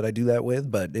love that I do that with,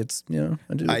 but it's, I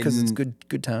do it because it's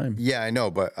good time. Yeah, I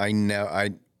know, but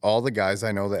all the guys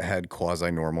I know that had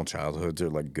quasi-normal childhoods or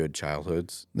like good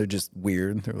childhoods, They're just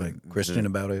weird. They're like Christian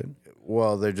about it.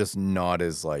 well, they're just not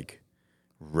as like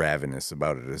ravenous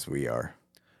about it as we are.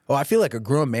 Oh, I feel like a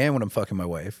grown man when I'm fucking my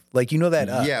wife. Like, you know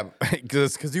that? Yeah,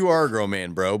 because you are a grown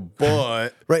man, bro.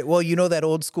 But Right. Well, you know that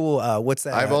old school, what's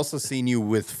that? I've also seen you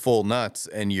with full nuts,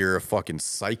 and you're a fucking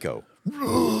psycho.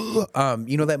 You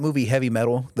know that movie Heavy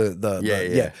Metal?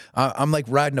 Yeah. I'm like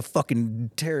riding a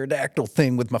fucking pterodactyl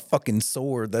thing with my fucking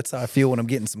sword. That's how I feel when I'm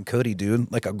getting some cootie, dude.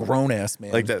 Like a grown ass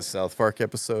man. Like that South Park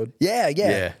episode.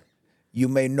 Yeah. You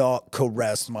may not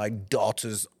caress my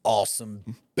daughter's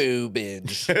awesome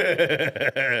boobage.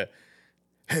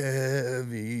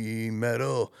 Heavy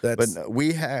metal. That's- But no,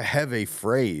 we have a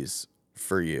phrase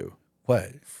for you. What?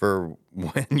 For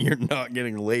when you're not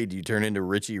getting laid, you turn into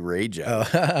Richie Ray Joe.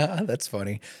 That's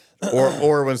funny.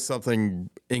 or when something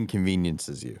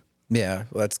inconveniences you. Yeah,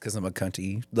 well, that's because I'm a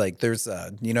cunty. Like, there's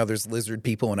there's lizard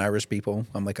people and Irish people.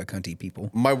 I'm like a cunty people.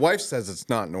 My wife says it's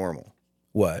not normal.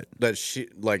 What? That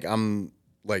I'm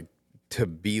like to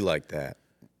be like that.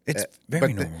 It's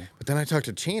very normal. But then I talked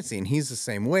to Chancey, and he's the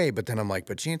same way. But then I'm like,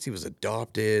 but Chancey was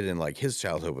adopted, and like his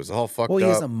childhood was all fucked up. Well, he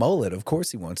has a mullet. Of course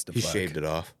he wants to He fuck. shaved it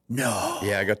off. No.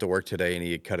 Yeah, I got to work today, and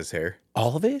he had cut his hair.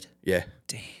 All of it? Yeah.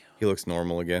 Damn. He looks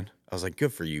normal again. I was like,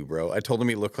 good for you, bro. I told him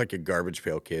he looked like a garbage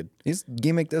pail kid. His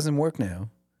gimmick doesn't work now.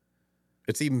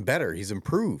 It's even better. He's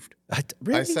improved.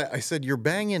 Really? I said, you're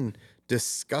banging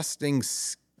disgusting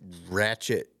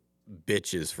ratchet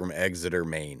bitches from Exeter,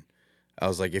 Maine. I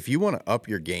was like, if you want to up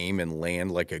your game and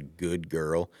land like a good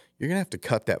girl, you're going to have to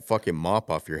cut that fucking mop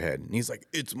off your head. And he's like,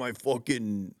 it's my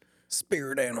fucking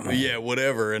Spirit animal. yeah,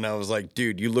 whatever. And I was like,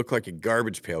 dude, you look like a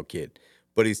garbage pail kid.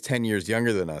 But he's 10 years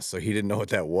younger than us, so he didn't know what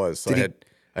that was. So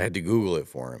I had to Google it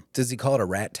for him. Does he call it a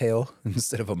rat tail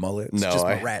instead of a mullet? It's just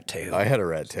a rat tail. I had a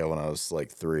rat tail when I was like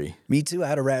 3. Me too. I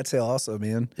had a rat tail also,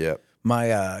 man. Yep.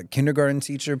 My kindergarten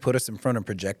teacher put us in front of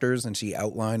projectors, and she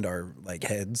outlined our like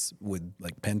heads with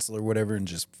like pencil or whatever, and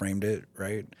just framed it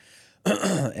right.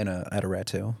 And I had a rat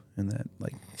tail in that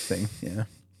like thing. Yeah.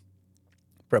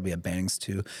 Probably had bangs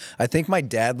too. I think my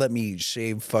dad let me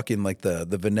shave fucking like the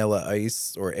Vanilla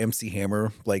Ice or MC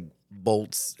Hammer like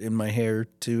bolts in my hair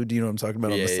too. Do you know what I'm talking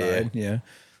about on the side? Yeah.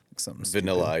 Like something stupid.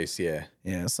 Vanilla Ice, yeah.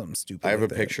 Yeah, something stupid. I have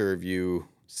like a picture of you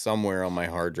somewhere on my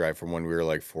hard drive from when we were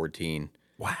like 14.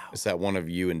 Wow. Is that one of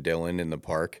you and Dylan in the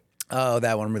park? Oh,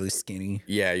 that one. I'm really skinny.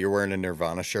 Yeah, you're wearing a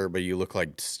Nirvana shirt, but you look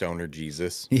like Stoner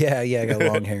Jesus. Yeah, I got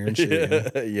long hair and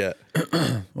shit. Yeah.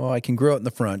 Well, I can grow it in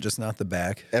the front, just not the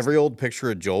back. Every old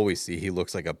picture of Joel we see, he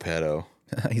looks like a pedo.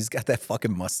 He's got that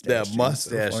fucking mustache. That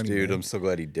mustache, So funny, dude. man. I'm so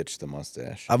glad he ditched the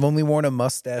mustache. I've only worn a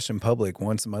mustache in public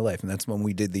once in my life, and that's when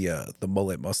we did the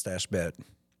mullet mustache bet,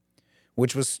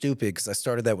 which was stupid because I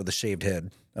started that with a shaved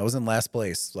head. I was in last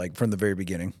place, like from the very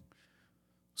beginning.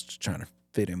 I was just trying to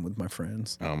fit in with my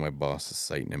friends. Oh, my boss is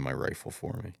sighting in my rifle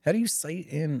for me. How do you sight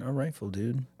in a rifle,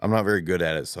 dude? I'm not very good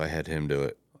at it, so I had him do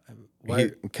it.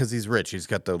 Why? Because he's rich. He's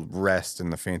got the rest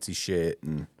and the fancy shit.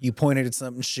 And You point it at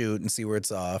something, shoot, and see where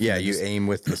it's off. yeah, and you just- aim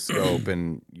with the scope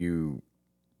and you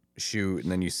shoot,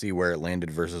 and then you see where it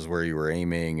landed versus where you were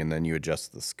aiming, and then you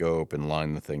adjust the scope and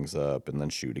line the things up, and then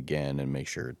shoot again and make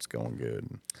sure it's going good.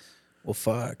 Well,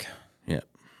 fuck. Yeah.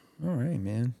 All right,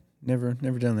 man. Never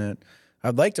done that.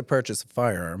 I'd like to purchase a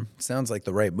firearm. Sounds like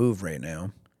the right move right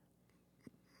now.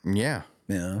 Yeah.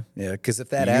 Yeah. Because if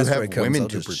that You have asteroid comes, women I'll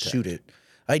to just protect. shoot it.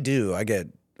 I do. I got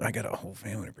a whole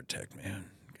family to protect, man.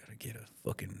 Gotta get a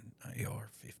fucking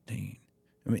AR-15.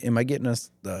 I mean, am I getting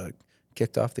us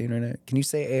kicked off the internet? Can you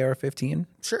say AR-15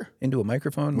 Sure. into a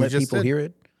microphone? We Let just people did. hear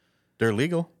it. They're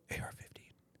legal.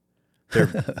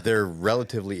 AR-15. They're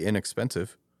relatively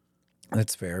inexpensive.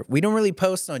 That's fair. We don't really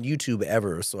post on YouTube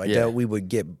ever, so I Yeah. doubt we would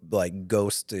get like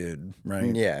ghosted,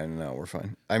 right? Yeah, no, we're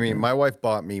fine. I mean, my wife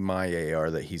bought me my AR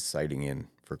that he's sighting in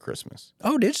for Christmas.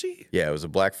 Oh, did she? Yeah, it was a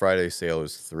Black Friday sale. It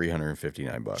was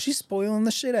 $359. She's spoiling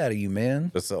the shit out of you,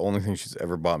 man. That's the only thing she's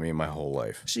ever bought me in my whole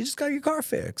life. She just got your car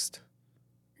fixed.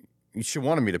 She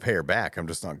wanted me to pay her back. I'm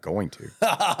just not going to.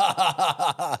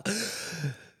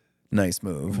 Nice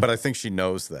move. But I think she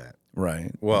knows that.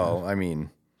 Right. Well, I mean,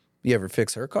 You ever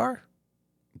fix her car?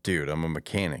 dude, I'm a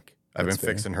mechanic. I've That's been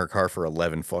fair. fixing her car for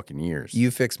 11 fucking years. You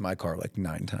fixed my car like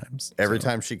 9 times. Every so-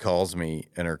 time she calls me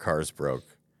and her car's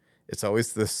broke, it's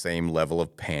always the same level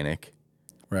of panic.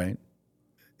 Right.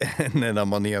 And then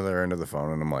I'm on the other end of the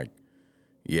phone and I'm like,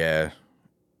 yeah,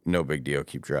 no big deal.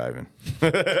 Keep driving.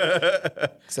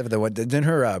 Except for the one, didn't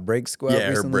her brakes go out Yeah, her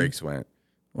recently? brakes went.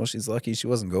 Well, she's lucky she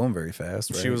wasn't going very fast,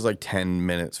 right? She was like 10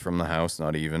 minutes from the house,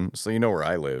 not even. So you know where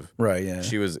I live. Right, yeah.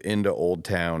 She was into Old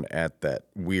Town at that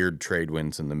weird trade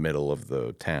winds in the middle of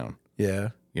the town. Yeah.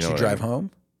 You know she what I drive mean?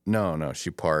 home? No.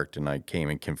 She parked and I came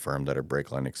and confirmed that her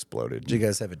brake line exploded. Did you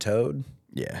guys have it towed?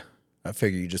 Yeah. I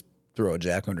figure you just throw a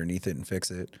jack underneath it and fix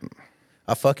it.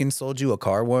 I fucking sold you a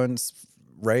car once,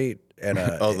 right? And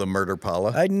Oh, the Murder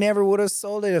Pala? I never would have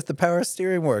sold it if the power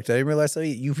steering worked. I didn't realize how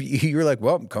you were like,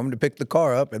 well, I'm coming to pick the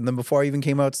car up. And then before I even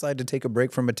came outside to take a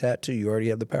break from a tattoo, you already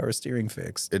had the power steering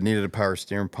fixed. It needed a power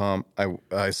steering pump.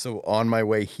 So on my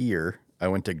way here, I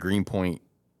went to Greenpoint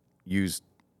used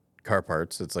car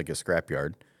parts. It's like a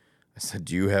scrapyard. I said,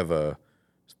 do you have a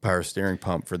power steering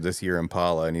pump for this year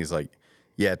Impala? And he's like,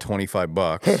 yeah,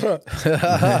 $25.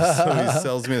 So he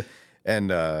sells me,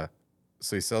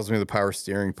 so he sells me the power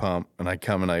steering pump, and I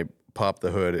come and I pop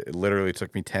the hood. It literally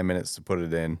took me 10 minutes to put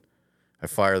it in. I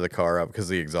fire the car up because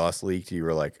the exhaust leaked. You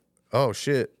were like, oh,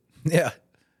 shit. Yeah.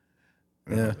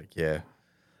 And I was like, yeah.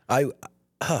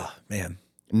 Oh, man.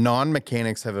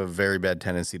 Non-mechanics have a very bad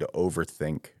tendency to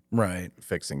overthink Right.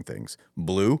 fixing things.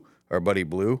 Our buddy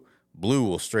Blue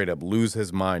will straight up lose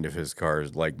his mind if his car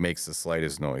like makes the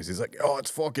slightest noise. He's like, "Oh,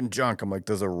 it's fucking junk." I'm like,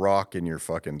 "There's a rock in your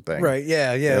fucking thing." Right.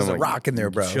 Yeah. Yeah. And There's I'm a like, rock in there,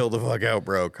 bro. Chill the fuck out,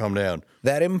 bro. Calm down.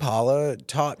 That Impala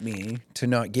taught me to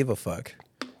not give a fuck.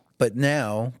 But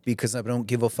now, because I don't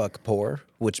give a fuck poor,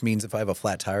 which means if I have a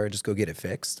flat tire, I just go get it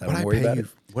fixed. I don't worry about it.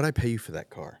 What'd I pay you for that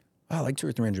car? Oh, like $200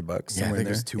 or $300. Yeah, I somewhere think in it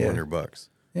was there. $200.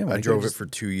 Yeah, well, I I drove could've it just- for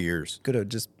 2 years. Could have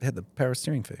just had the power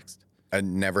steering fixed. I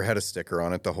never had a sticker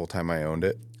on it the whole time I owned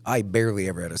it. I barely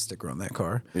ever had a sticker on that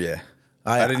car. Yeah.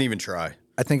 I didn't even try.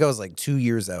 I think I was like 2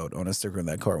 years out on a sticker in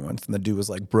that car once, and the dude was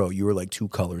like, "Bro, you were like 2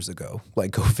 colors ago.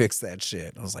 Like, go fix that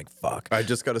shit." I was like, "Fuck." I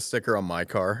just got a sticker on my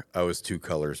car. I was 2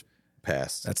 colors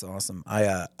past. That's awesome.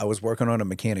 I was working on a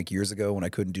mechanic years ago when I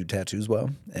couldn't do tattoos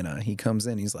well, and he comes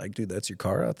in. He's like, "Dude, that's your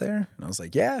car out there?" And I was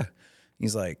like, "Yeah."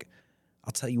 He's like,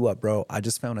 "I'll tell you what, bro. I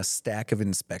just found a stack of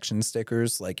inspection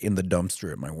stickers like in the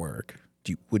dumpster at my work.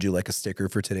 Would you like a sticker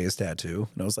for today's tattoo?"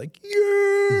 And I was like,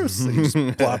 "Yes." And he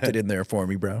just plopped it in there for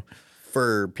me, bro.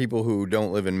 For people who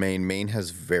don't live in Maine, Maine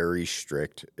has very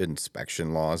strict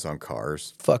inspection laws on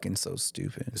cars. Fucking so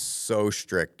stupid. So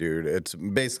strict, dude. It's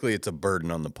a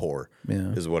burden on the poor.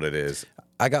 Yeah. Is what it is.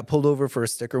 I got pulled over for a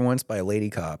sticker once by a lady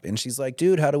cop, and she's like,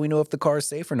 "Dude, how do we know if the car is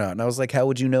safe or not?" And I was like, "How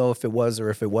would you know if it was or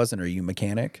if it wasn't? Are you a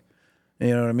mechanic?"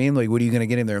 You know what I mean? Like, what are you going to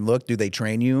get in there and look? Do they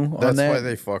train you on That's that? why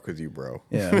they fuck with you, bro.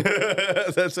 Yeah.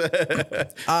 That's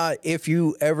If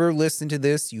you ever listen to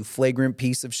this, you flagrant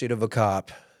piece of shit of a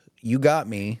cop, you got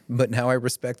me, but now I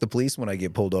respect the police when I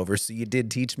get pulled over. So you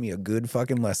did teach me a good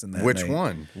fucking lesson that Which night.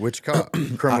 one? Which cop?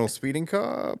 Criminal speeding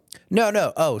cop? No.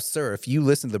 Oh, sir, if you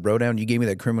listen to the Bro Down, you gave me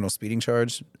that criminal speeding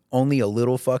charge. Only a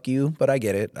little fuck you, but I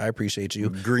get it. I appreciate you.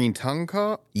 Green tongue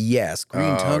cop? Yes,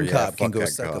 green tongue yeah, cop can fuck go that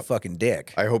suck a cop. fucking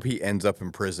dick. I hope he ends up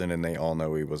in prison and they all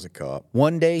know he was a cop.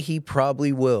 One day he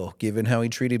probably will, given how he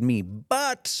treated me.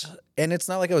 But, and it's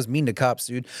not like I was mean to cops,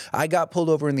 dude. I got pulled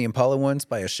over in the Impala once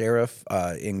by a sheriff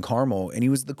in Carmel, and he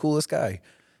was the coolest guy.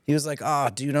 He was like,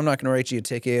 dude, I'm not going to write you a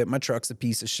ticket. My truck's a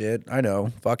piece of shit. I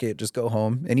know. Fuck it. Just go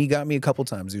home. And he got me a couple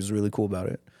times. He was really cool about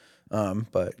it.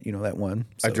 But, you know, that one.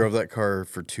 I So, drove that car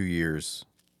for 2 years.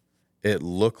 It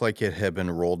looked like it had been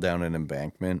rolled down an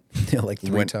embankment. like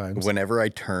three times. Whenever I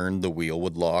turned, the wheel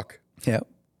would lock. Yeah.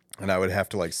 And I would have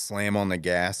to like slam on the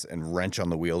gas and wrench on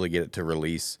the wheel to get it to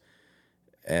release.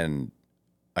 And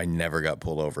I never got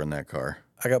pulled over in that car.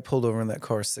 I got pulled over in that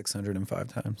car 605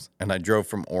 times. And I drove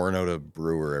from Orono to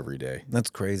Brewer every day. That's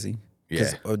crazy.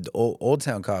 Yeah. Because old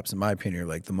town cops, in my opinion, are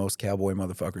like the most cowboy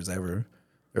motherfuckers ever.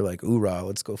 They're like, "Oorah,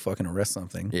 let's go fucking arrest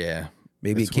something." Yeah.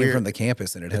 Maybe It's it came weird. from the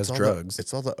campus and it has drugs.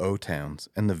 It's all the O towns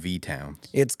and the V towns.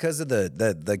 It's because of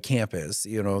the campus.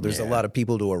 You know, there's a Yeah. lot of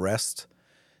people to arrest.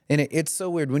 And it's so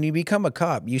weird. When you become a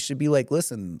cop, you should be like,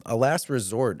 listen, a last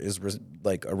resort is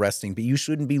like arresting, but you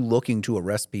shouldn't be looking to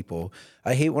arrest people.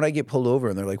 I hate when I get pulled over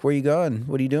and they're like, "Where you going?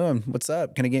 What are you doing? What's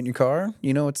up? Can I get in your car?"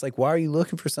 You know, it's like, why are you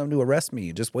looking for someone to arrest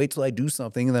me? Just wait till I do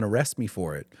something and then arrest me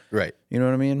for it. Right. You know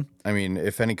what I mean? I mean,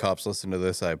 if any cops listen to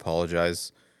this, I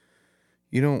apologize.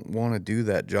 You don't want to do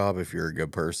that job if you're a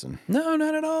good person. No,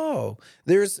 not at all.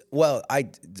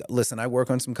 Listen, I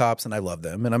work on some cops and I love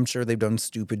them. And I'm sure they've done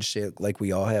stupid shit like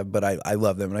we all have, but I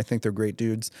love them and I think they're great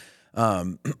dudes.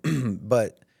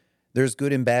 But there's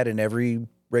good and bad in every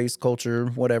race, culture,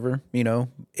 whatever, you know.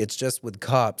 It's just with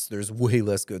cops, there's way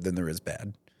less good than there is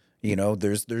bad. You know,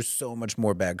 there's so much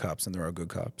more bad cops than there are good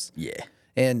cops. Yeah.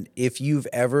 And if you've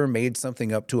ever made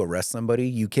something up to arrest somebody,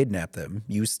 you kidnap them.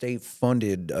 You state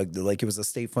funded, like it was a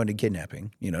state funded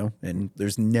kidnapping, you know, and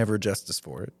there's never justice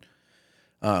for it.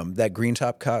 That green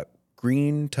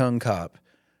tongue cop,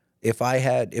 if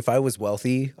I was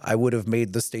wealthy, I would have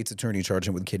made the state's attorney charge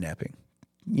him with kidnapping,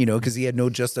 you know, because he had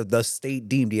the state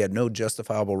deemed he had no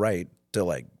justifiable right to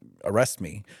like arrest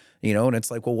me, you know, and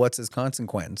it's like, well, what's his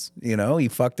consequence? You know, he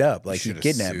fucked up, like he should've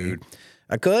kidnapped me. sued.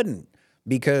 I couldn't.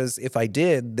 Because if I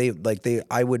did,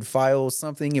 I would file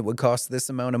something. It would cost this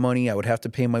amount of money. I would have to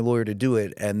pay my lawyer to do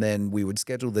it, and then we would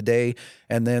schedule the day,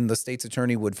 and then the state's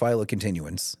attorney would file a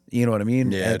continuance. You know what I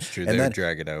mean? Yeah, and, it's true. and They then, would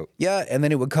drag it out. yeah, and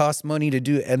then it would cost money to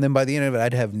do. And then by the end of it,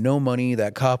 I'd have no money.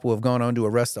 That cop will have gone on to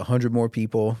arrest 100 more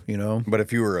people. You know, But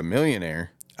if you were a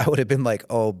millionaire, I would have been like,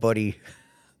 "Oh, buddy,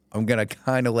 I'm gonna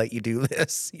kind of let you do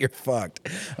this. You're fucked.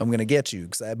 I'm gonna get you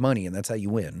because I have money, and that's how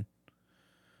you win."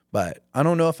 But I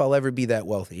don't know if I'll ever be that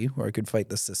wealthy where I could fight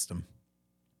the system.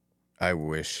 I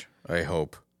wish, I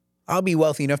hope. I'll be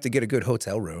wealthy enough to get a good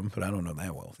hotel room, but I don't know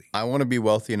that wealthy. I want to be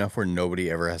wealthy enough where nobody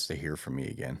ever has to hear from me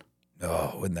again.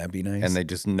 Oh, wouldn't that be nice? And they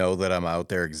just know that I'm out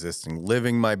there existing,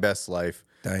 living my best life,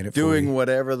 Dying at Doing 40.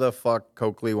 whatever the fuck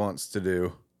Coakley wants to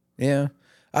do. Yeah,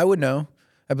 I would know.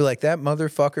 I'd be like, that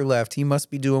motherfucker left. He must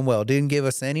be doing well. Didn't give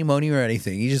us any money or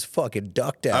anything. He just fucking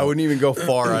ducked out. I wouldn't even go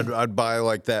far. I'd buy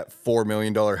like that $4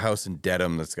 million house in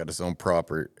Dedham that's got its own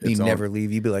property. You'd never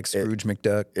leave. You'd be like Scrooge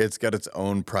McDuck. It's got its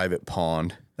own private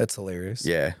pond. That's hilarious.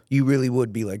 Yeah. You really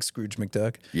would be like Scrooge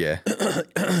McDuck. Yeah.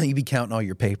 You'd be counting all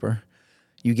your paper.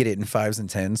 You get it in 5s and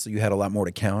 10s, so you had a lot more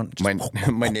to count.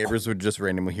 Just My neighbors would just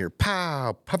randomly hear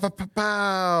pow, pow, pow, pow,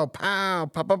 pow, pow,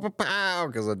 pow, pow, pow, pow,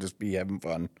 because I'd just be having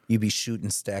fun. You'd be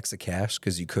shooting stacks of cash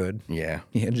because you could. Yeah.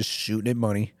 Yeah, just shooting at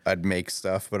money. I'd make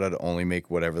stuff, but I'd only make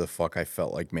whatever the fuck I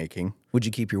felt like making. Would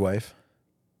you keep your wife?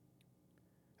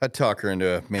 I'd talk her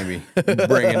into maybe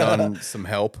bringing on some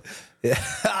help.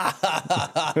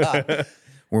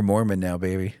 We're Mormon now,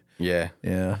 baby. Yeah.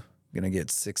 Yeah. Gonna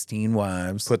get 16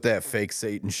 wives. Put that fake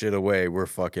Satan shit away. We're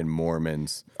fucking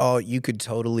Mormons. Oh, you could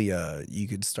totally, you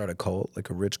could start a cult, like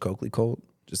a Rich Coakley cult.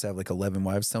 Just have like 11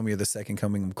 wives. Tell me you're the second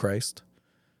coming of Christ.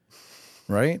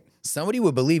 Right? Somebody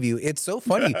would believe you. It's so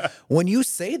funny. When you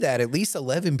say that, at least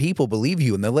 11 people believe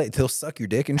you and they'll suck your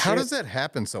dick and shit. How does that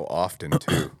happen so often,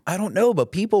 too? I don't know,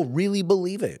 but people really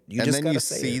believe it. You and just then gotta you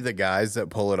say see it. the guys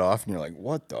that pull it off, and you're like,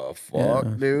 what the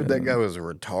fuck, dude? That guy was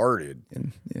retarded.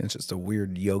 And yeah, it's just a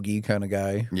weird yogi kind of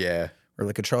guy. Yeah. Or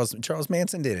like a Charles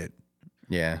Manson did it.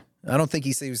 Yeah. I don't think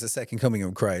he said he was the second coming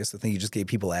of Christ. I think he just gave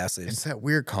people acid. It's that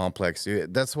weird complex,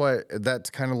 dude. That's why that's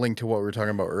kind of linked to what we were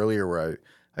talking about earlier, where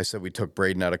I said we took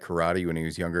Braden out of karate when he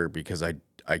was younger because I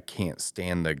can't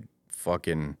stand the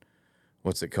fucking,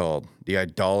 what's it called? The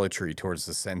idolatry towards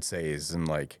the senseis and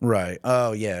like. Right.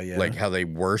 Oh, yeah, yeah. Like how they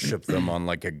worship them on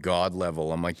like a god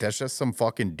level. I'm like, that's just some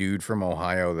fucking dude from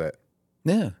Ohio that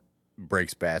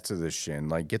breaks bats of this shin.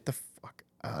 Like, get the fuck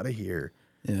out of here.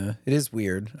 Yeah, it is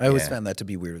weird. I always found that to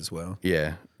be weird as well.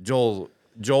 Yeah. Joel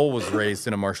was raised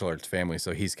in a martial arts family,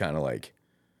 so he's kind of like,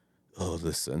 oh,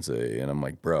 this sensei. And I'm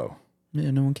like, bro.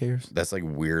 Yeah, no one cares. That's like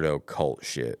weirdo cult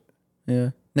shit. Yeah.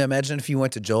 Now imagine if you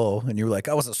went to Joel and you were like,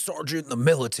 I was a sergeant in the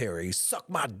military. Suck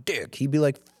my dick. He'd be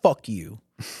like, fuck you.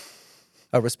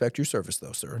 I respect your service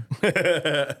though, sir.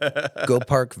 Go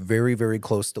park very, very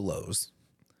close to Lowe's.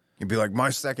 He'd be like, my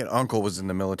second uncle was in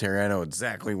the military. I know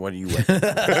exactly what he went.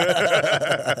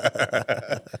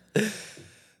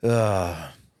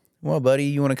 Well, buddy,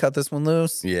 you want to cut this one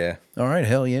loose? Yeah. All right,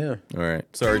 hell yeah. All right.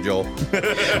 Sorry, Joel.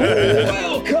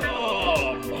 Welcome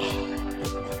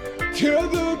to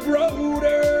the Bro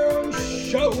Down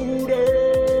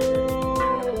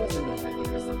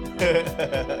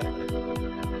Showdown.